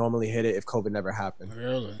they would normally hit it if COVID never happened.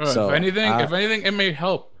 Really? So, if anything, it may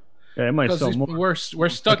help Yeah, it might because sell more. we're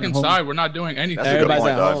stuck Fucking home. inside. We're not doing anything. That's a good Everybody's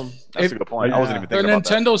point, at dog. home. That's If- a good point. I wasn't even The thinking about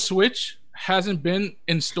that. Nintendo Switch hasn't been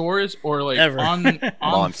in stores or like Ever. on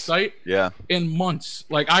Months. site Yeah, in months.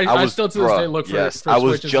 Like I was still to this bruh, day look for. Yes, for I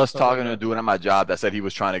was Switches and just stuff like talking to a that. dude at my job that said he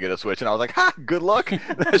was trying to get a Switch, and I was like, "Ha, good luck." That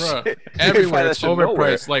Bruh, shit- you can't everywhere find that it's shit nowhere.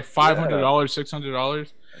 overpriced, like $500, $600.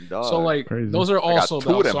 Dog. So like Crazy. those are I all got sold two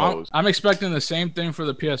of out. them So hoes. I'm expecting the same thing for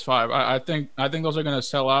the PS5. I think those are gonna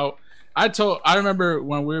sell out. I remember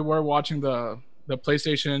when we were watching the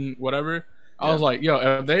PlayStation whatever. I was like,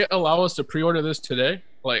 yo, if they allow us to pre-order this today,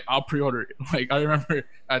 like I'll pre-order it. Like I remember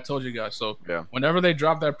I told you guys. So Yeah. whenever they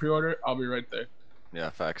drop that pre-order, I'll be right there. Yeah,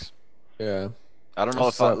 facts. Yeah. I don't know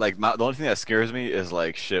That's if I, up. like the only thing that scares me is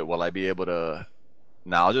like shit. Will I be able to?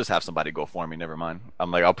 Nah, I'll just have somebody go for me. Never mind.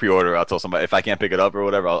 I'm like, I'll pre-order. I'll tell somebody if I can't pick it up or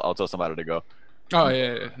whatever. I'll tell somebody to go. Oh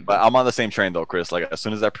yeah. But I'm on the same train though, Chris. Like as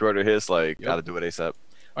soon as that pre-order hits, like Yep. gotta do it ASAP.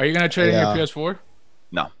 Are you gonna trade Yeah. in your PS4?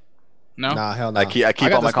 No. No. Nah, hell no. I keep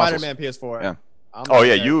got all the my consoles. Spider-Man PS4. Yeah. I'm Oh not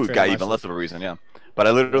yeah, gonna you trade got my even shit. less of a reason. Yeah. But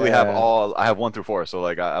I literally have Yeah. I have 1 through 4. So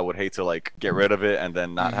like I would hate to like get rid of it and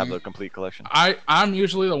then not have the complete collection. I'm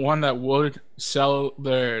usually the one that would sell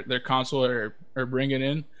their console or bring it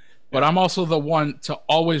in, but I'm also the one to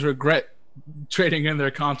always regret trading in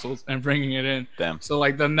their consoles and bringing it in. Damn. So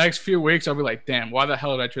like the next few weeks, I'll be like, damn, why the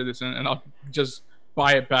hell did I trade this in? And I'll just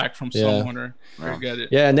buy it back from Yeah. someone or get it.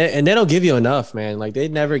 Yeah, and they don't give you enough, man. Like they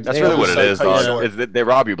never. That's they really what always, it like, is, cut you dog. short. Is that they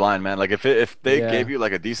rob you blind, man. Like if they Yeah. gave you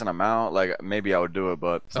like a decent amount, like maybe I would do it,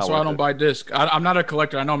 but it's That's not why I worth don't it. buy disc. I'm not a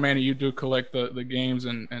collector. I know, Manny, you do collect the games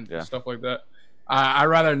and Yeah. stuff like that. I'd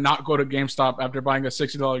rather not go to GameStop after buying a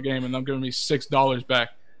 $60 game and them giving me $6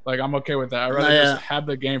 back. Like I'm okay with that. I'd rather Yeah. just have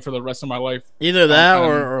the game for the rest of my life. Either that Um,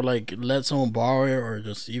 or like let someone borrow it or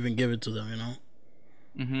just even give it to them. You know.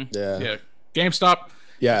 Mm-hmm. Yeah. Yeah, GameStop.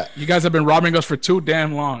 Yeah. You guys have been robbing us for too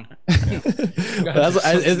damn long.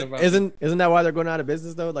 Isn't that why they're going out of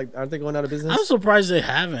business though? Like, aren't they going out of business? I'm surprised they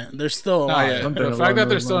haven't. They're still Nah, alive. yeah. The fact that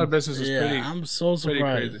they're still in business is pretty. I'm so pretty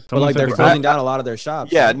surprised. crazy. But like they're closing down a lot of their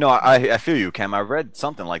shops. Yeah, no, I feel you, Cam. I read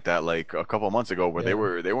something like that like a couple of months ago where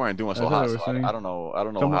Yeah. they weren't doing so That's what hot. they were So saying. I don't know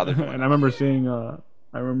how they're doing. And I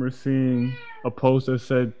remember seeing a post that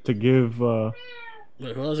said to give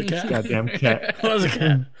Wait, who was a cat? goddamn cat. Who was a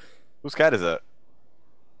cat? Whose cat is that?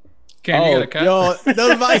 Cam, you got a cat? Yo, those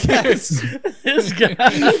are my cats. This guy.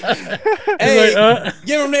 Hey, Like,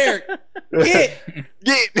 get him there. Get.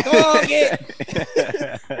 Get. Come on, get.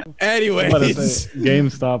 I'm about to Anyways. say,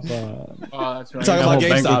 GameStop. Oh, that's right. Talking The about whole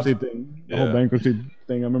GameStop. bankruptcy thing. The whole Yeah. bankruptcy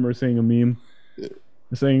thing. I remember seeing a meme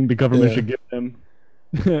saying the government Yeah. should give them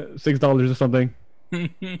 $6 or something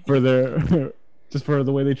for their just for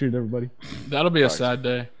the way they treat everybody. That'll be a sad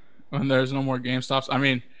day when there's no more GameStops. I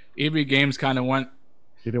mean, EB Games kind of went,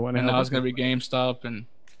 You didn't want to and have now it's it. gonna be GameStop, and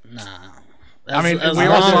nah. I mean, as we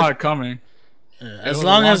long, all saw it coming. as was a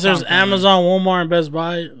long long as there's time coming. Amazon, Walmart, and Best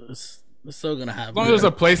Buy, it's still gonna happen. As long as there's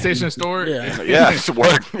a PlayStation store, Yeah. Yeah, it's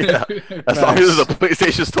work. Yeah. As long as there's a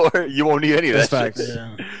PlayStation store, you won't need any of that That's shit.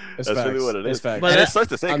 facts. Yeah. That's That's really facts. what it That's is. facts. But And that- it sucks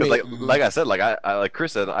to say I because, mean- like I said, like I like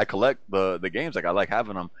Chris said, I collect the games. Like I like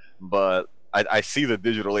having them, but I see the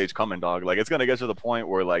digital age coming, dog. Like it's gonna get to the point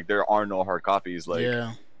where like there are no hard copies. Like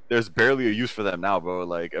Yeah. there's barely a use for them now, bro.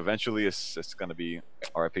 Like eventually, it's gonna be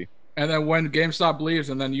RIP. and then when GameStop leaves,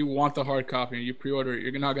 and then you want the hard copy and you pre-order it,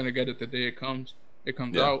 you're not gonna get it the day it comes. It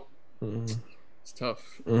comes Yeah. out. Mhm. It's tough.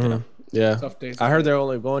 Mhm. Yeah. Tough days. I heard they're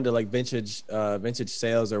only going to like vintage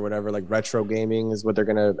sales or whatever, like retro gaming is what they're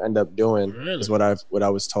gonna end up doing. Really? Is what I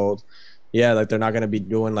was told. Yeah, like they're not gonna be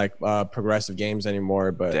doing like progressive games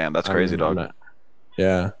anymore. But Damn, that's I'm- crazy, dog. I'm not-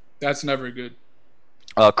 yeah. That's never good.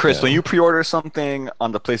 Chris, Yeah. when you pre-order something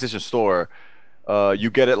on the PlayStation Store, you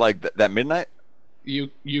get it like that midnight. You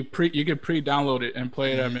can pre-download it and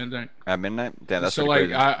play it at midnight. At midnight? Damn, that's So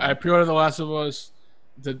pretty like crazy. I pre-ordered The Last of Us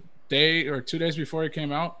the day or 2 days before it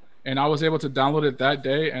came out, and I was able to download it that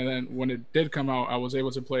day. And then when it did come out, I was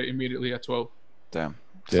able to play it immediately at 12. Damn.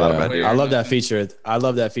 It's not a bad Yeah. deal. I love that feature. I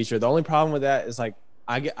love that feature. The only problem with that is like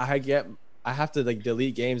I have to like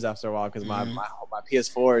delete games after a while because my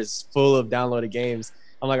PS4 is full of downloaded games.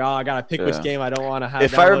 I'm like, oh, I gotta pick Yeah. which game I don't want to have.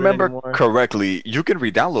 If I downloaded remember anymore. correctly, you can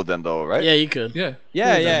re-download them though, right? Yeah, you could. Yeah,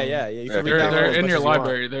 Yeah. You Yeah, can they're re-download as in much your as you want.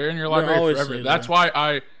 library. They're in your They're library always forever. there.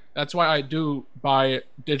 That's why I do buy it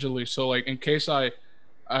digitally. So like in case I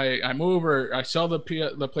move or I sell the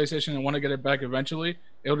PlayStation and want to get it back eventually,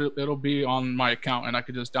 it'll be on my account and I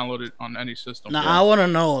could just download it on any system. Now I want to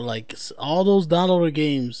know, like, all those downloaded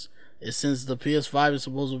games. Since the PS5 is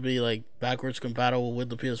supposed to be like backwards compatible with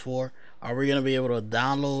the PS4, are we gonna be able to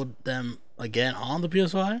download them again on the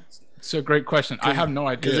PS5? It's a great question. I have no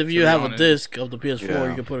idea. Because if to you be have a honest. disc of the PS4, Yeah.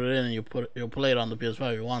 you can put it in and you'll play it on the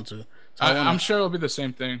PS5 if you want to. So I'm sure it'll be the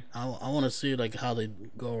same thing. I want to see like how they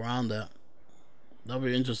go around that. That'll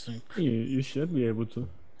be interesting. You should be able to.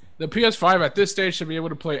 The PS5 at this stage should be able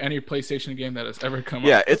to play any PlayStation game that has ever come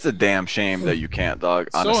Yeah, out. it's a damn shame that you can't, dog.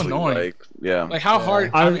 So Honestly, annoying. like, yeah. Like how hard?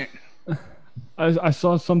 I mean, I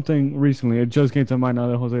saw something recently. It just came to mind now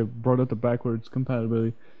that Jose brought up the backwards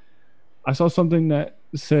compatibility. I saw something that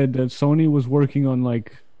said that Sony was working on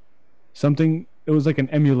like something. It was like an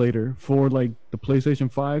emulator for like the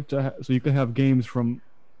PlayStation 5 so you could have games from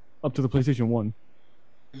up to the PlayStation 1.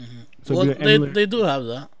 So Well, if you emulate- they do have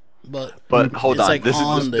that, but But hold It's on, like this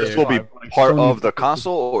on this there. will be Like part Sony- of the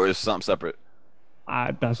console or is something separate?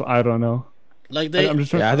 I don't know. like they I'm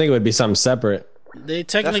just trying. Yeah, I think it would be something separate. they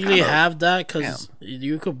technically kinda- have that because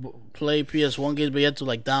you could play PS1 games, but you have to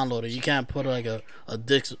like download it. You can't put like a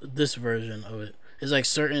disc version of it. It's like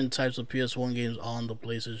certain types of PS1 games on the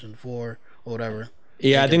PlayStation 4 or whatever.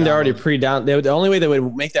 Yeah, I They think can they're already download it. pre-down. The only way they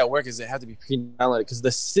would make that work is it have to be pre-downloaded because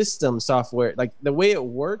the system software, like the way it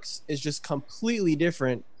works, is just completely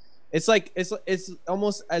different. It's like it's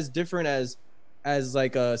almost as different as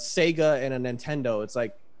like a Sega and a Nintendo. It's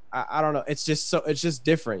like I don't know. It's just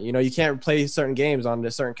different. You know, you can't play certain games on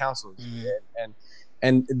the certain consoles,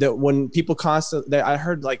 and when people constantly, I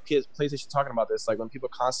heard like PlayStation talking about this, like when people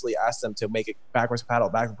constantly ask them to make it backwards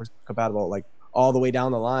compatible, like all the way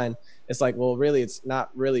down the line, it's like, well, really, it's not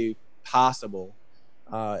really possible.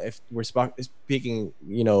 If we're speaking,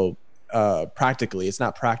 you know, practically, it's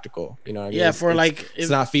not practical. You know what I mean? Yeah, It's if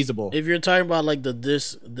not feasible. if you're talking about like the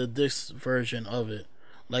disc version of it,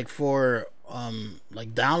 like for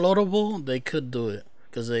like downloadable, they could do it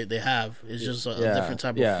because they have. It's just a different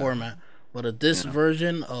type of format. But a disc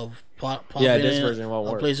version of pop Yeah, in this version won't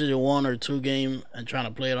a work. PlayStation 1 or 2 game and trying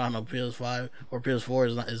to play it on a PS5 or PS4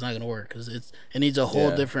 is not gonna work because it needs a whole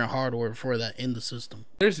Yeah. different hardware for that in the system.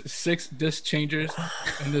 There's 6 disc changers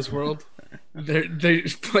in this world.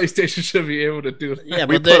 PlayStation should be able to do that. Yeah,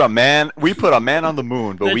 We but they, put a man on the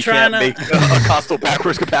moon, but They're we can't trying make a console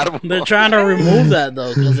backwards compatible. they're trying to remove that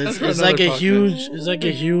though because That's it's for like a another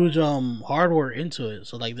huge hardware into it.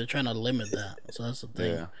 So like they're trying to limit that. So that's the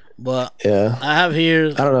thing. Yeah. But Yeah. I have here.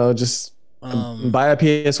 I don't know. Just buy a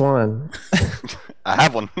PS1. I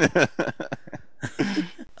have one.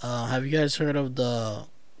 Have you guys heard of the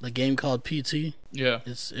game called PT? Yeah.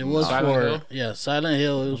 It was Silent for Hill? Silent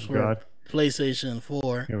Hill. It was for God. PlayStation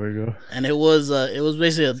 4, Here we go. and it was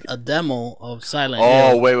basically a demo of Silent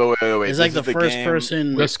Oh, Hill. wait. It's This like is the first game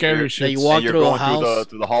person The scary that shit. you walk and you're through a going house.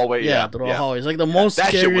 through the hallway. Yeah, Yeah, through a yeah. hallway. It's like the most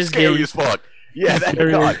That shit was scariest scary game. as fuck. Yeah, that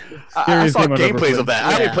Scary- God. I scariest saw game I've ever gameplays of played. that.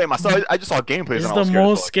 I Yeah. didn't play myself. I just saw gameplays. It's and I the was scared as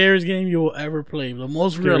most fuck. scariest game you will ever play. The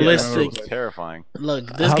most Scary game realistic. ever. It's terrifying. Look,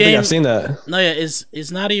 I this don't think game. I've seen that. No, yeah,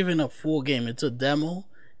 it's not even a full game. It's a demo,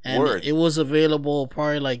 and Word. it was available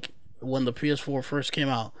probably like when the PS4 first came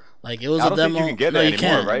out. Like it was I a don't think demo. you can get no, it you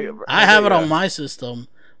anymore, can't. right? I have it Yeah. on my system,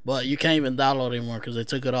 but you can't even download it anymore because they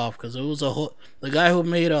took it off. Because it was the guy who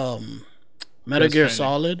made Metal Death Gear Stranding.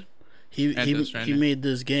 Solid. And Death He Stranding. made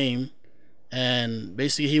this game, and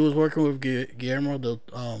basically he was working with Guillermo Del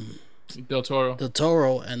Toro. the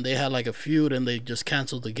Toro, and they had like a feud, and they just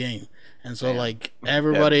canceled the game. And so Damn. like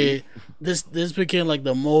everybody, this became like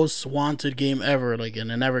the most wanted game ever, like,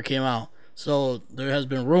 and it never came out. So there has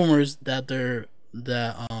been rumors that the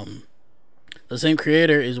same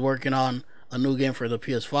creator is working on a new game for the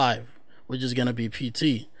PS5, which is gonna be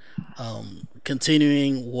PT,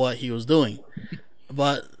 continuing what he was doing.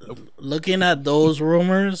 But looking at those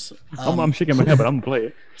rumors, I'm shaking my head, but I'm gonna play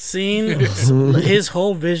it. seeing his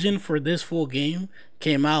whole vision for this full game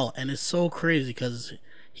came out, and it's so crazy because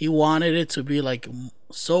he wanted it to be like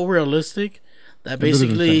so realistic that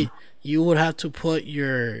basically you would have to put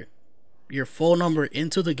your phone number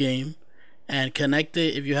into the game and connect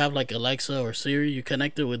it. If you have like Alexa or Siri, you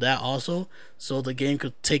connect it with that also, so the game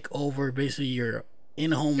could take over basically your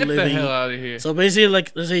in-home Get the living. hell out of here. So basically,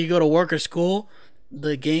 like, let's say you go to work or school,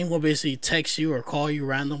 the game will basically text you or call you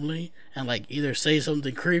randomly and like either say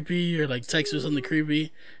something creepy or like text you something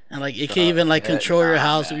creepy, and like it can even like control your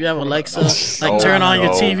house if you have Alexa, like turn on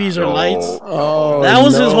your TVs or lights. Oh, That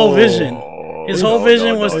was his whole vision. His No, whole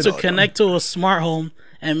vision no, was no, to no. connect to a smart home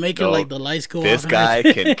and make it No. like the lights go This off. and guy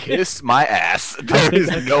everything. can kiss my ass. There is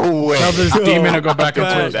no way. Tell this demon to go back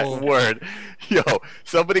into his that hole. word. Yo,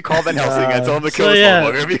 somebody call Van Helsing and tell him to kill So, this yeah.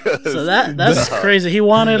 motherfucker because So that's crazy. He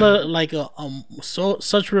wanted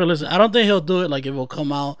such realism. I don't think he'll do it like if it'll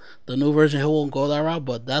come out the new version. He won't go that route,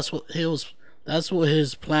 but that's what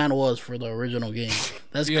his plan was for the original game.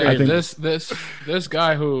 That's Yeah, crazy. this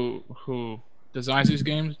guy who designs these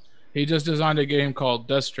games, he just designed a game called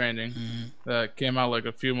Death Stranding that came out like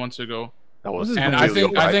a few months ago, that was and completely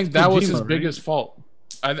I alright. think that was his Kojima, right? biggest fault.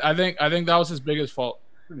 I think that was his biggest fault.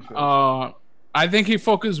 Pretty sure. I think he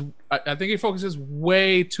focuses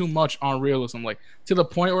way too much on realism, like to the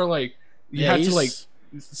point where like you had to like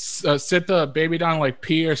sit the baby down and, like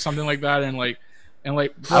pee or something like that, and like bro,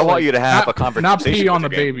 I want like, you to have not, a conversation. not pee on the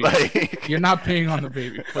with your baby. game. Like, You're not peeing on the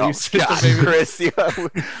baby. But oh, you sit God, the baby. Chris, yeah,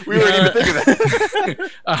 we weren't even thinking of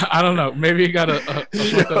that. I don't know. Maybe he got a fucked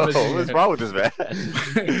up vision in What's his wrong with this man?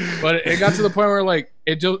 head. But it got to the point where like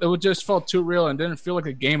it just felt too real and didn't feel like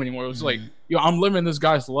a game anymore. It was like, yo, I'm living this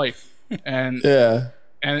guy's life, and Yeah.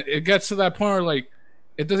 and it gets to that point where like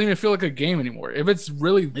it doesn't even feel like a game anymore. If it's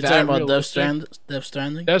really You're that talking about realistic, Death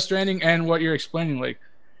Stranding? Death Stranding, and what you're explaining, like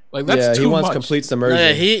that's Yeah, too he wants much. complete No, submersion.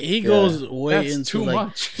 yeah, he goes way That's into too like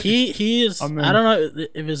much. he is. I I, mean- don't know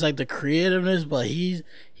if it's like the creativeness, but he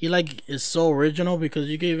like is so original because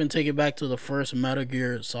you can even take it back to the first Metal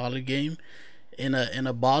Gear Solid game. In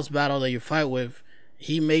a boss battle that you fight with,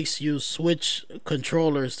 he makes you switch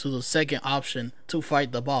controllers to the second option to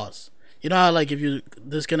fight the boss. You know how like if you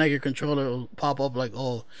disconnect your controller, it'll pop up like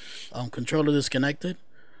controller disconnected.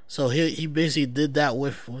 So he basically did that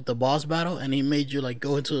with the boss battle, and he made you like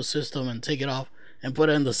go into the system and take it off and put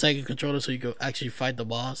it in the second controller so you could actually fight the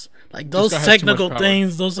boss. Like those guy has too much technical power.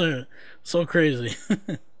 things, those are so crazy.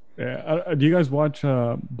 Yeah. Do you guys watch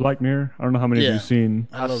Black Mirror? I don't know how many of Yeah. you've seen.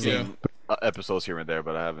 I I've love that. seen episodes here and there,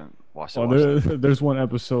 but I haven't watched it. Well, there's one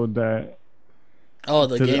episode that Oh,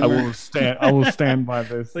 the I gamer. will stand by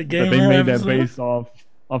this. The that gamer they made that episode? based off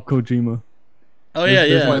Kojima. Oh yeah,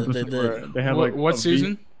 There's one yeah. episode They where did. they have What, like what a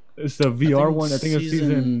season? It's the VR think one. I think it's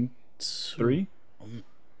season season 3.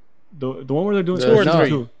 The one where they're doing Two or season three?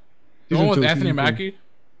 two. The one with Season two, Anthony season two. Mackie?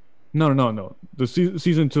 No.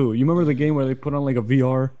 season 2. You remember the game where they put on like a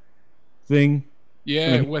VR thing?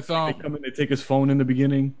 Yeah, And with they come in, they take his phone in the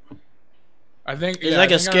beginning. I think It's yeah,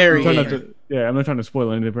 like I a think I scary remember. game. I'm not trying to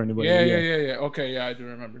spoil anything for anybody. Yeah. Okay, yeah, I do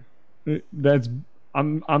remember. That's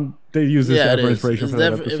they use this Yeah, it for is. inspiration It's for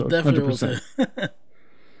that it episode. definitely was 100%.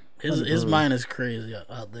 his mind is crazy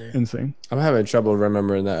out there. Insane. I'm having trouble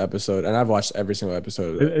remembering that episode, and I've watched every single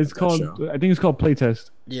episode. It's of that called. show. I think it's called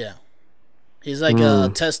Playtest Yeah. He's like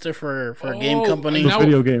a tester for a game Oh, company. and for now-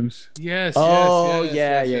 video games. Yes. Oh,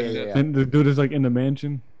 yes. yeah. And the dude is like in the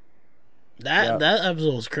mansion. That Yeah.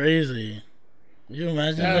 episode was crazy. You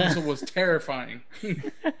imagine That that? episode was terrifying.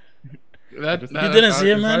 That, You didn't see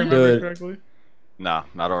it, if I man? remember Good. correctly. Nah,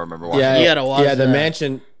 I don't remember watching. Yeah, You gotta watch yeah. The that.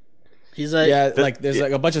 mansion. He's like, Yeah, like there's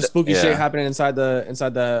like a bunch of spooky Yeah. shit happening inside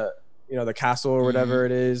the the castle or whatever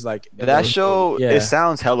it is. Like That show, Yeah. it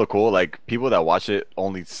sounds hella cool. Like people that watch it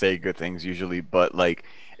only say good things usually, but like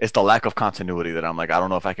it's the lack of continuity that I'm like, I don't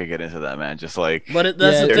know if I could get into that, man. Just like but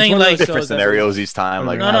that's Yeah, the there's thing. one of Like, those different shows that- scenarios each time.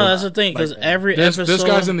 Like no, that's the thing because every This episode.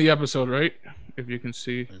 guy's in the episode, right? If you can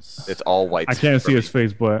see. it's all white. I can't for see me. his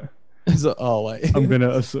face, but oh wait. I'm gonna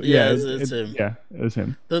assume. Yeah, it's him. Yeah, it's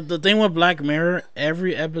him. The thing with Black Mirror,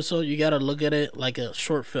 every episode you gotta look at it like a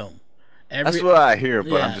short film. That's what I hear,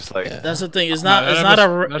 but I'm Yeah. just like, That's the thing. It's Nah, not. that It's not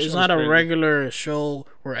episode- that a. It's show's not a crazy. regular show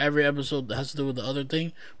where every episode has to do with the other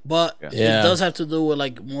thing, but Yeah. it does have to do with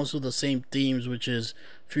like most of the same themes, which is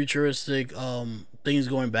futuristic, things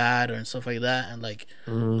going bad and stuff like that, and like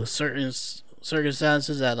certain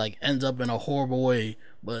circumstances that like ends up in a horrible way.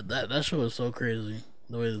 But that show is so crazy.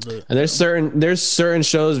 The way they do it. And there's certain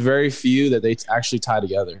shows, very few that they actually tie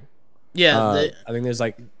together. Yeah, I think there's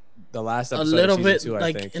like the last a episode little of bit season 2, I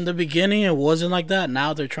like think. in the beginning it wasn't like that.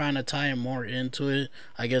 Now they're trying to tie more into it,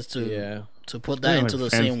 I guess, to Yeah. put that Yeah, into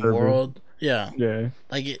like the fan same service. world. Yeah, Yeah.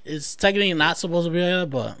 like it's technically not supposed to be like that,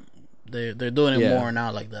 but they're doing it Yeah. more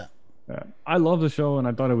now like that. Yeah. I love the show and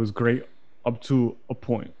I thought it was great up to a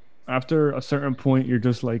point. After a certain point, you're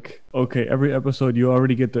just like, okay, every episode you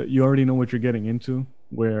already know what you're getting into,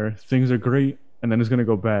 where things are great and then it's gonna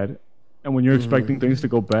go bad. And when you're expecting things to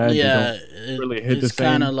go bad, Yeah, you don't really hit the it's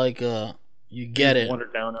kind of same. like you get it.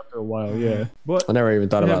 Watered down after a while, yeah. But I never even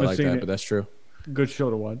thought I about it haven't like seen that, it. but that's true. good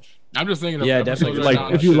show to watch. I'm just thinking of Yeah, episodes definitely. right Like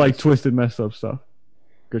now. if you Shit. like twisted, messed up stuff,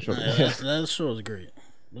 good show to watch. That show is great.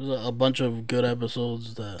 There's a bunch of good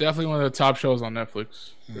episodes that. Definitely one of the top shows on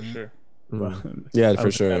Netflix for sure. Yeah, I for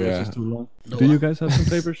would- sure. that list Yeah. is too long. The Do you what? guys have some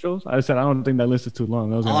favorite shows? I said I don't think that list is too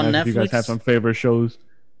long. I was On gonna ask if you guys Netflix? have some favorite shows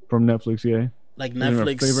from Netflix. Yeah, Like Is there a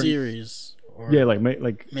Netflix favorite? series. Or yeah, like made by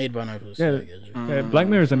Netflix. Yeah. I get you. yeah, Black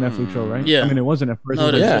Mirror is a Netflix show, right? Yeah. I mean, it wasn't at first. No,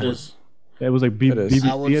 it it is. was, Yeah. It is. it was like It is. BBC,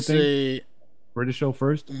 I would think, say. British show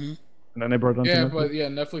 1st Mhm. and then they brought it on Yeah, to Netflix. but yeah,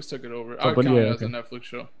 Netflix took it over. Oh, I but count yeah, it as a okay. Netflix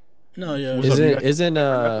show. No, yeah. What's up, you guys?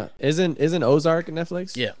 Isn't Ozark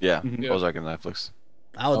Netflix? Yeah. yeah, Mhm. Ozark and Netflix.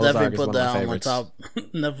 I would Ozark definitely is put one of my that on my favorites. top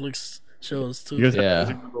Netflix shows too. You guys have Yeah. that as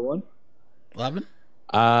your number one? What happened?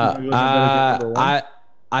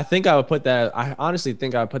 I think I would put that. I honestly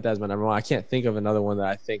think I would put that as my number one. I can't think of another one that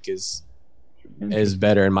I think is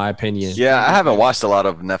better in my opinion. Yeah, I haven't watched a lot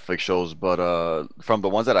of Netflix shows, but from the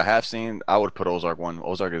ones that I have seen, I would put Ozark one.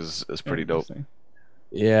 Ozark is pretty dope. Interesting.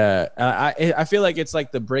 Yeah, I feel like it's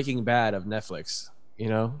like the Breaking Bad of Netflix. You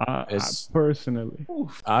know, It's- personally,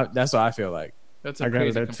 that's what I feel like. That's I a got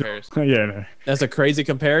crazy that too. comparison. Yeah, no. That's a crazy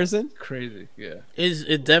comparison. Crazy, yeah.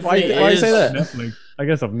 It definitely Why you is. say that? Netflix. I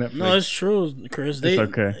guess of Netflix. No, it's true, Chris. They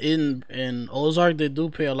okay. in Ozark they do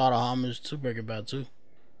pay a lot of homage to Breaking Bad too.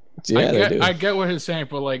 Yeah, they do. I get what he's saying,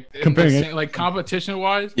 but like Comparing it. like competition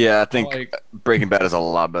wise, Yeah, I think like Breaking Bad is a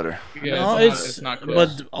lot better. yeah, No, it's not close.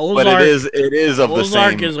 but Ozark. But it is of the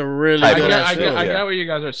Ozark same. is a really I I good get, get- I show. get, I Yeah. get what you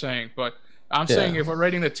guys are saying, but I'm Yeah. saying if we're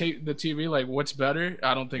rating the TV, like what's better,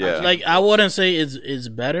 I don't think. Yeah. Like I wouldn't say it's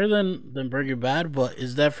better than Breaking Bad, but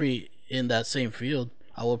it's definitely in that same field.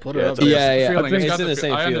 I would put it Yeah, up it's there. Yeah, yeah. Feeling. It's got in the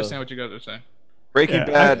same I field. understand what you guys are saying. Breaking Yeah,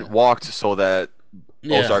 Bad walked so that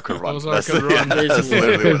Yeah. Ozark could run. Ozark That's, could run, that's basically.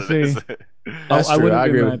 literally what it is. That's I true. wouldn't I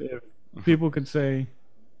be agree mad if people could say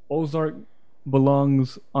Ozark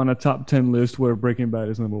belongs on a top 10 list where Breaking Bad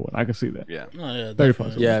is number one. I can see that. Yeah. Oh, yeah, Very definitely.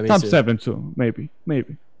 possible. Yeah, me top too. 7 too, maybe.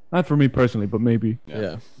 Not for me personally, but maybe.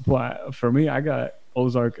 Yeah. But for me, I got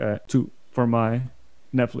Ozark at 2 for my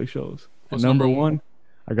Netflix shows. And What's number number one,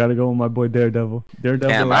 I gotta go with my boy Daredevil. Daredevil.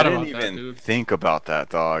 Damn, I forgot didn't about that, even dude. think about that,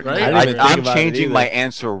 dog. Right? I didn't even think I'm about it changing either. my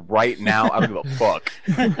answer right now. I don't give a fuck.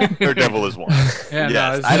 Daredevil is one. Yeah, no,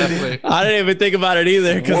 Yes, it's I didn't- definitely. I didn't even think about it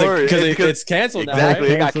either Word, because because- it's canceled now, Exactly,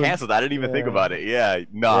 right? it got Canceled. canceled. I didn't even think Yeah. about it. Yeah,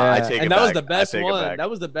 no, Yeah. I take it and back. that was the I best take it one. back. That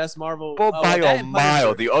was the best Marvel. But oh, by that a and mile,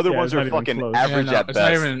 Punisher. the other Yeah, ones it's are not even fucking close. average Yeah, no, at it's not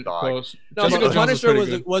best. even dog. close. No, Jessica but Jones Punisher pretty was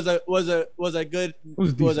good. a good was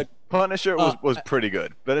was a Punisher was pretty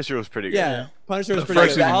good. Punisher was pretty good. yeah. Punisher was The pretty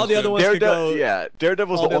first good. season All was the good. other ones could go.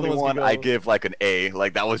 Daredevil's all the the other only ones one could I go. give like an A.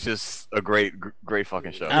 Like that was just a great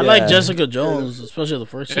fucking show. I like Yeah. Jessica Jones, especially the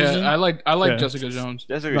first season. Yeah, I like Yeah. Jessica Jones.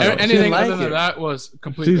 Jessica No, Jones. Anything Didn't other like than it. that was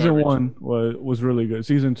complete Season garbage. 1 was really good.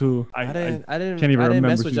 Season 2, I I didn't can't even I didn't remember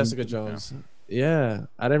mess with season Jessica 2. Jones. Yeah,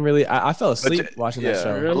 I didn't really. I fell asleep watching that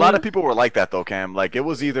show. A Really? lot of people were like that though, Cam. Like it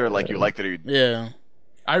was either like you liked it or you Yeah.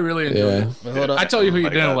 I really enjoyed Yeah. it. But hold I up. tell you who you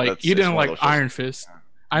Like didn't that, like. that's- You it's didn't one of like those shows. Iron Fist.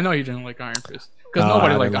 I know you didn't like Iron Fist because No,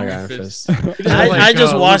 nobody I liked didn't like Iron Fist. I, like, I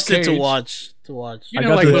just Luke watched it to Cage. watch. You I didn't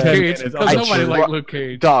got like the Luke 10 Cage minutes. because I nobody tried- liked Luke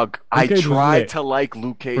Cage. Dog, I Luke Cage was tried lit. to like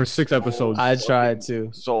Luke Cage For 6 episodes. I tried to.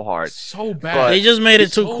 so hard. So bad. But- They just made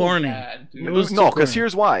it too So corny. bad, dude. It was No, too because corny.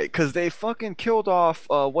 here's why. Because they fucking killed off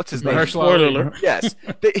what's his name? Mahershala Spoiler Ali. alert. Yes,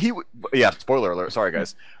 yeah. Spoiler alert. Sorry,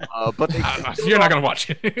 guys. But they, You're not gonna watch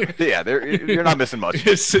it. yeah, you're not missing much.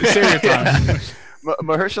 It's serious time.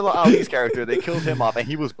 Mahershala Ali's character, they killed him off, and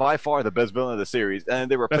he was by far the best villain of the series.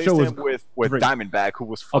 And they replaced show was him with great. Diamondback, who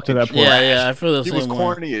was Up to fucking that point. Yeah, trash. yeah, I feel the He same was way.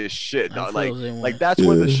 corny as shit, I dog. feel Like, the same way. like that's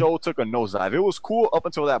when the show took a nosedive. It was cool up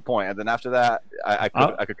until that point, and then after that, I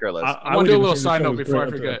could care less. I'm gonna do a little even say the side show note was before I great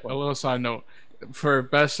up to forget. that A point. little side note for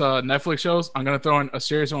best Netflix shows. I'm gonna throw in A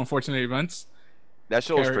Series of Unfortunate Events. That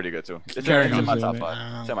show was Carry- pretty good too. It's carry in my on. top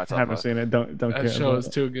 5. It's in my I top haven't 5. seen it. Don't That care. show about is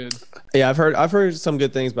it. too good. Yeah, I've heard some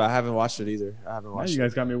good things, but I haven't watched it either. I haven't Now watched you it.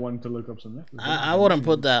 guys got me wanting to look up some Netflix. I wouldn't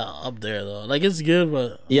put that up there though. Like it's good,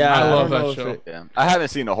 but Yeah, I love don't that know if show. it- Yeah, I haven't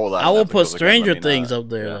seen a whole lot. I of will Netflix put shows again, Stranger I mean, Things up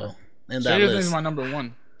there yeah. though. In that Stranger Things list. is my number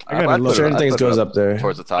one. I gotta I'd love put Stranger I'd Things put it goes up there.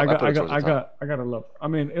 towards the top. I I'd got, put I it got, towards the I top. got, I gotta love. I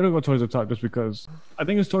mean, it'll go towards the top just because I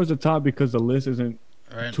think it's towards the top because the list isn't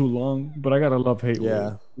Right. too long. But I gotta love hate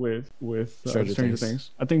Yeah. with Stranger Stranger Things.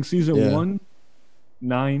 Things. I think season Yeah. 1,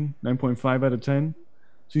 9.5 out of 10.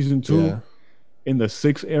 Season 2, Yeah. in the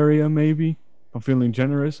 6 area maybe. I'm feeling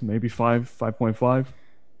generous, maybe 5.5.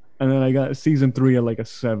 And then I got season 3 at like a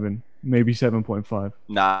 7, maybe 7.5.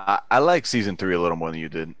 Nah, I like season 3 a little more than you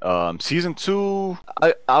did. Season 2,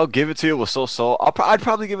 I'll give it to you. It was so. I'd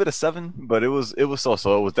probably give it a 7, but it was so.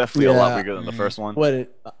 It was definitely a lot Yeah. bigger than the first one. What?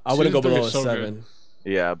 I wouldn't go Season three below a is so 7.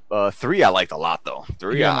 Yeah, 3 I liked a lot though.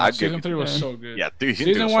 3, Yeah, no, I'd give season it. 3 was yeah. so good. Yeah, 3.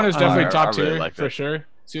 Season 1 is fun. definitely I top really tier liked for it. sure.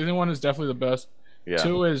 Season 1 is definitely the best. Yeah.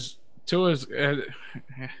 Two is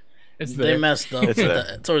it's They there. messed up It's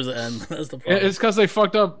there. towards the end. That's the problem. It's because they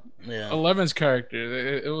fucked up yeah. 11's character.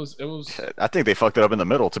 It was I think they fucked it up in the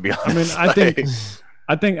middle. To be honest, I mean,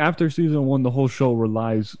 I think after season 1, the whole show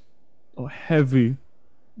relies heavy,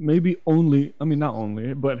 maybe only. I mean, not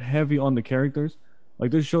only, but heavy on the characters. Like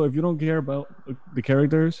this show, if you don't care about the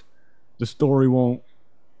characters, the story won't.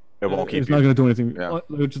 it won't keep It's you. not gonna do anything. Yeah.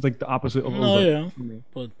 Which is like the opposite of No, Ozark yeah. for me.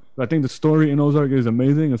 But I think the story in Ozark is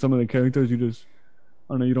amazing, and some of the characters you just,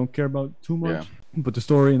 I don't know, you don't care about too much. Yeah. But the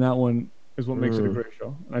story in that one is what makes it a great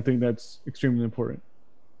show, and I think that's extremely important.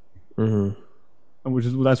 Mm-hmm.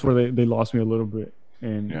 And that's where they lost me a little bit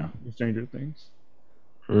in Yeah. Stranger Things.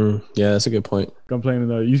 Yeah, that's a good point. Complaining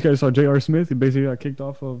that you guys saw J.R. Smith. He basically got kicked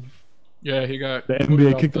off of yeah. He got the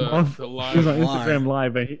booted NBA, kicked him off. The He was live. on Why? Instagram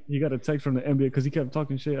Live, and he got a text from the NBA because he kept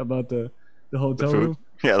talking shit about the The hotel food. room.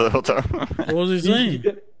 Yeah, the whole time. what was he He saying?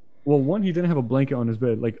 did- well, one, he didn't have a blanket on his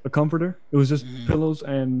bed, like a comforter. It was just pillows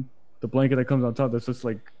and the blanket that comes on top. That's just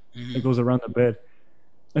like it goes around the bed.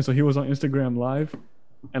 And so he was on Instagram Live,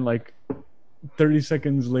 and like 30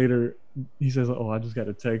 seconds later, he says, "Oh, I just got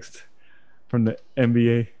a text from the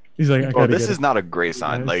NBA." He's like, "I Bro, gotta this get is it." not a great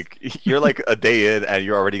sign. Yes. Like you're like a day in and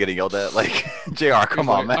you're already getting yelled at. Like, Jr. Come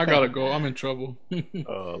He's on, like, man. I gotta go. I'm in trouble.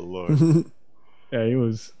 Oh lord. Yeah, he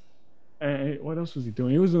was. What else was he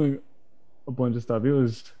doing? He was doing a bunch of stuff. He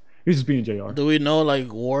was just being Jr. Do we know like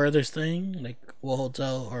where they're staying? Like what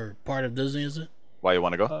hotel or part of Disney is it? Why you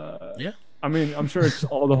want to go? Yeah. I mean, I'm sure it's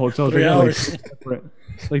all the hotels. 3 They got, like, hours.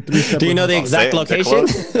 three separate. Do you know the hotels. exact Say it.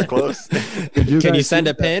 location? They're close. Did you Can you guys send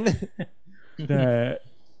see a pin? that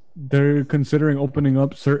they're considering opening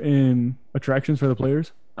up certain attractions for the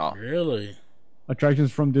players? Really?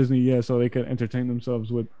 Attractions from Disney, yeah, so they can entertain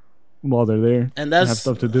themselves with while they're there. And that's have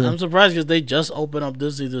stuff to do. I'm surprised because they just opened up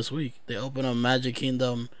Disney this week. They opened up Magic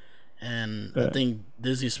Kingdom and I think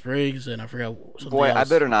Dizzy Spriggs, and I forgot something Boy, else. I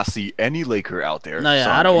better not see any Laker out there. No, yeah,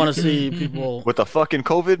 Sorry. I don't want to see people. With the fucking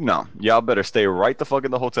COVID, no. Y'all better stay right the fuck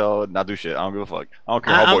in the hotel, not do shit. I don't give a fuck. I don't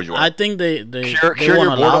care how bored you are. I think they Cure they your won't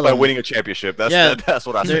allow boredom by them. winning a championship. That's Yeah, that's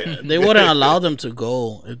what I say. They wouldn't allow them to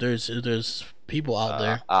go if there's people out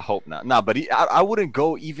there. I hope not. Nah, but I wouldn't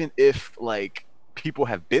go even if like people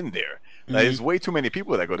have been there. Like, there's way too many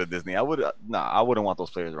people that go to Disney. I wouldn't want those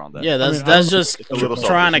players around that. Yeah, that's I mean, that's just a little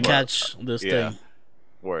trying to selfish, catch this yeah. thing.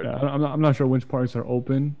 Word. Yeah, I'm not sure which parks are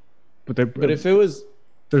open, but if it was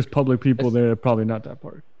there's public people there, probably not that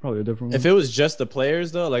park. Probably a different one. if it was just the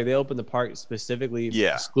players though, like they opened the park specifically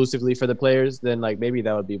exclusively for the players, then like maybe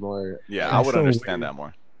that would be more. Yeah, Yeah, I would so understand weird. that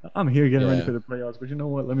more. I'm here getting ready Yeah. for the playoffs, but you know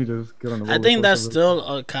what? Let me just get on the. I roller think that's coaster. still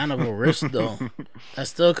a kind of a risk though. That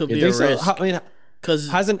still could You be a think so? risk. I mean, Cause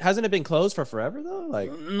hasn't it been closed for forever though?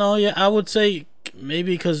 Like no, yeah, I would say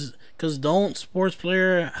maybe because don't sports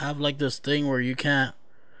player have like this thing where you can't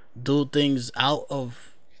do things out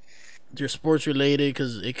of your sports related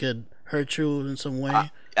because it could hurt you in some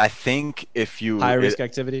way. I think if you high risk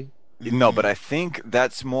activity. No, but I think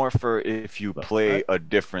that's more for if you play a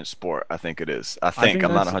different sport. I think it is. I think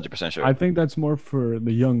I'm not 100% sure. I think that's more for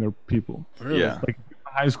the younger people. Really? Yeah. Like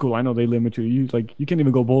high school, I know they limit you. You can't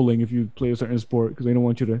even go bowling if you play a certain sport because they don't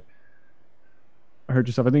want you to hurt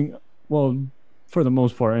yourself. I think, well, for the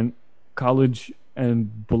most part, in college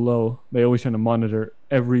and below, they always trying to monitor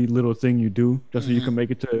every little thing you do just so you can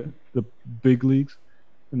make it to the big leagues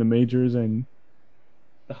and the majors and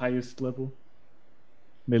the highest level.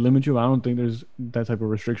 They limit you. I don't think there's that type of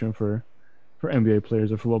restriction for NBA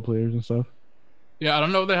players or football players and stuff. Yeah, I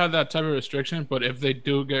don't know if they have that type of restriction, but if they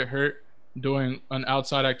do get hurt doing an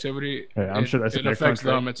outside activity, Yeah, I'm sure that's in it their affects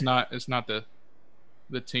contract. them. It's not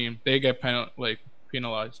the team. They get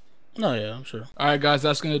penalized. No, yeah, I'm sure. All right, guys,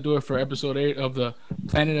 that's gonna do it for episode 8 of the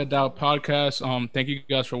Planet of Doubt podcast. Thank you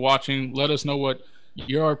guys for watching. Let us know what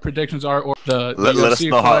your predictions are, or the let us UFC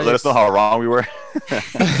know fights. how wrong we were.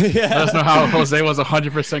 Let us know how Jose was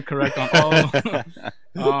 100% correct on all of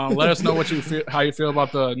them. Let us know how you feel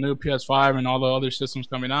about the new PS5 and all the other systems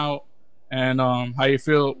coming out, and how you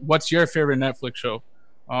feel. What's your favorite Netflix show?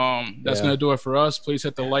 That's gonna do it for us. Please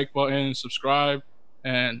hit the like button, subscribe,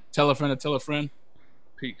 and tell a friend to tell a friend.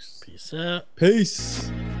 Peace. Peace out.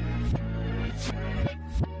 Peace.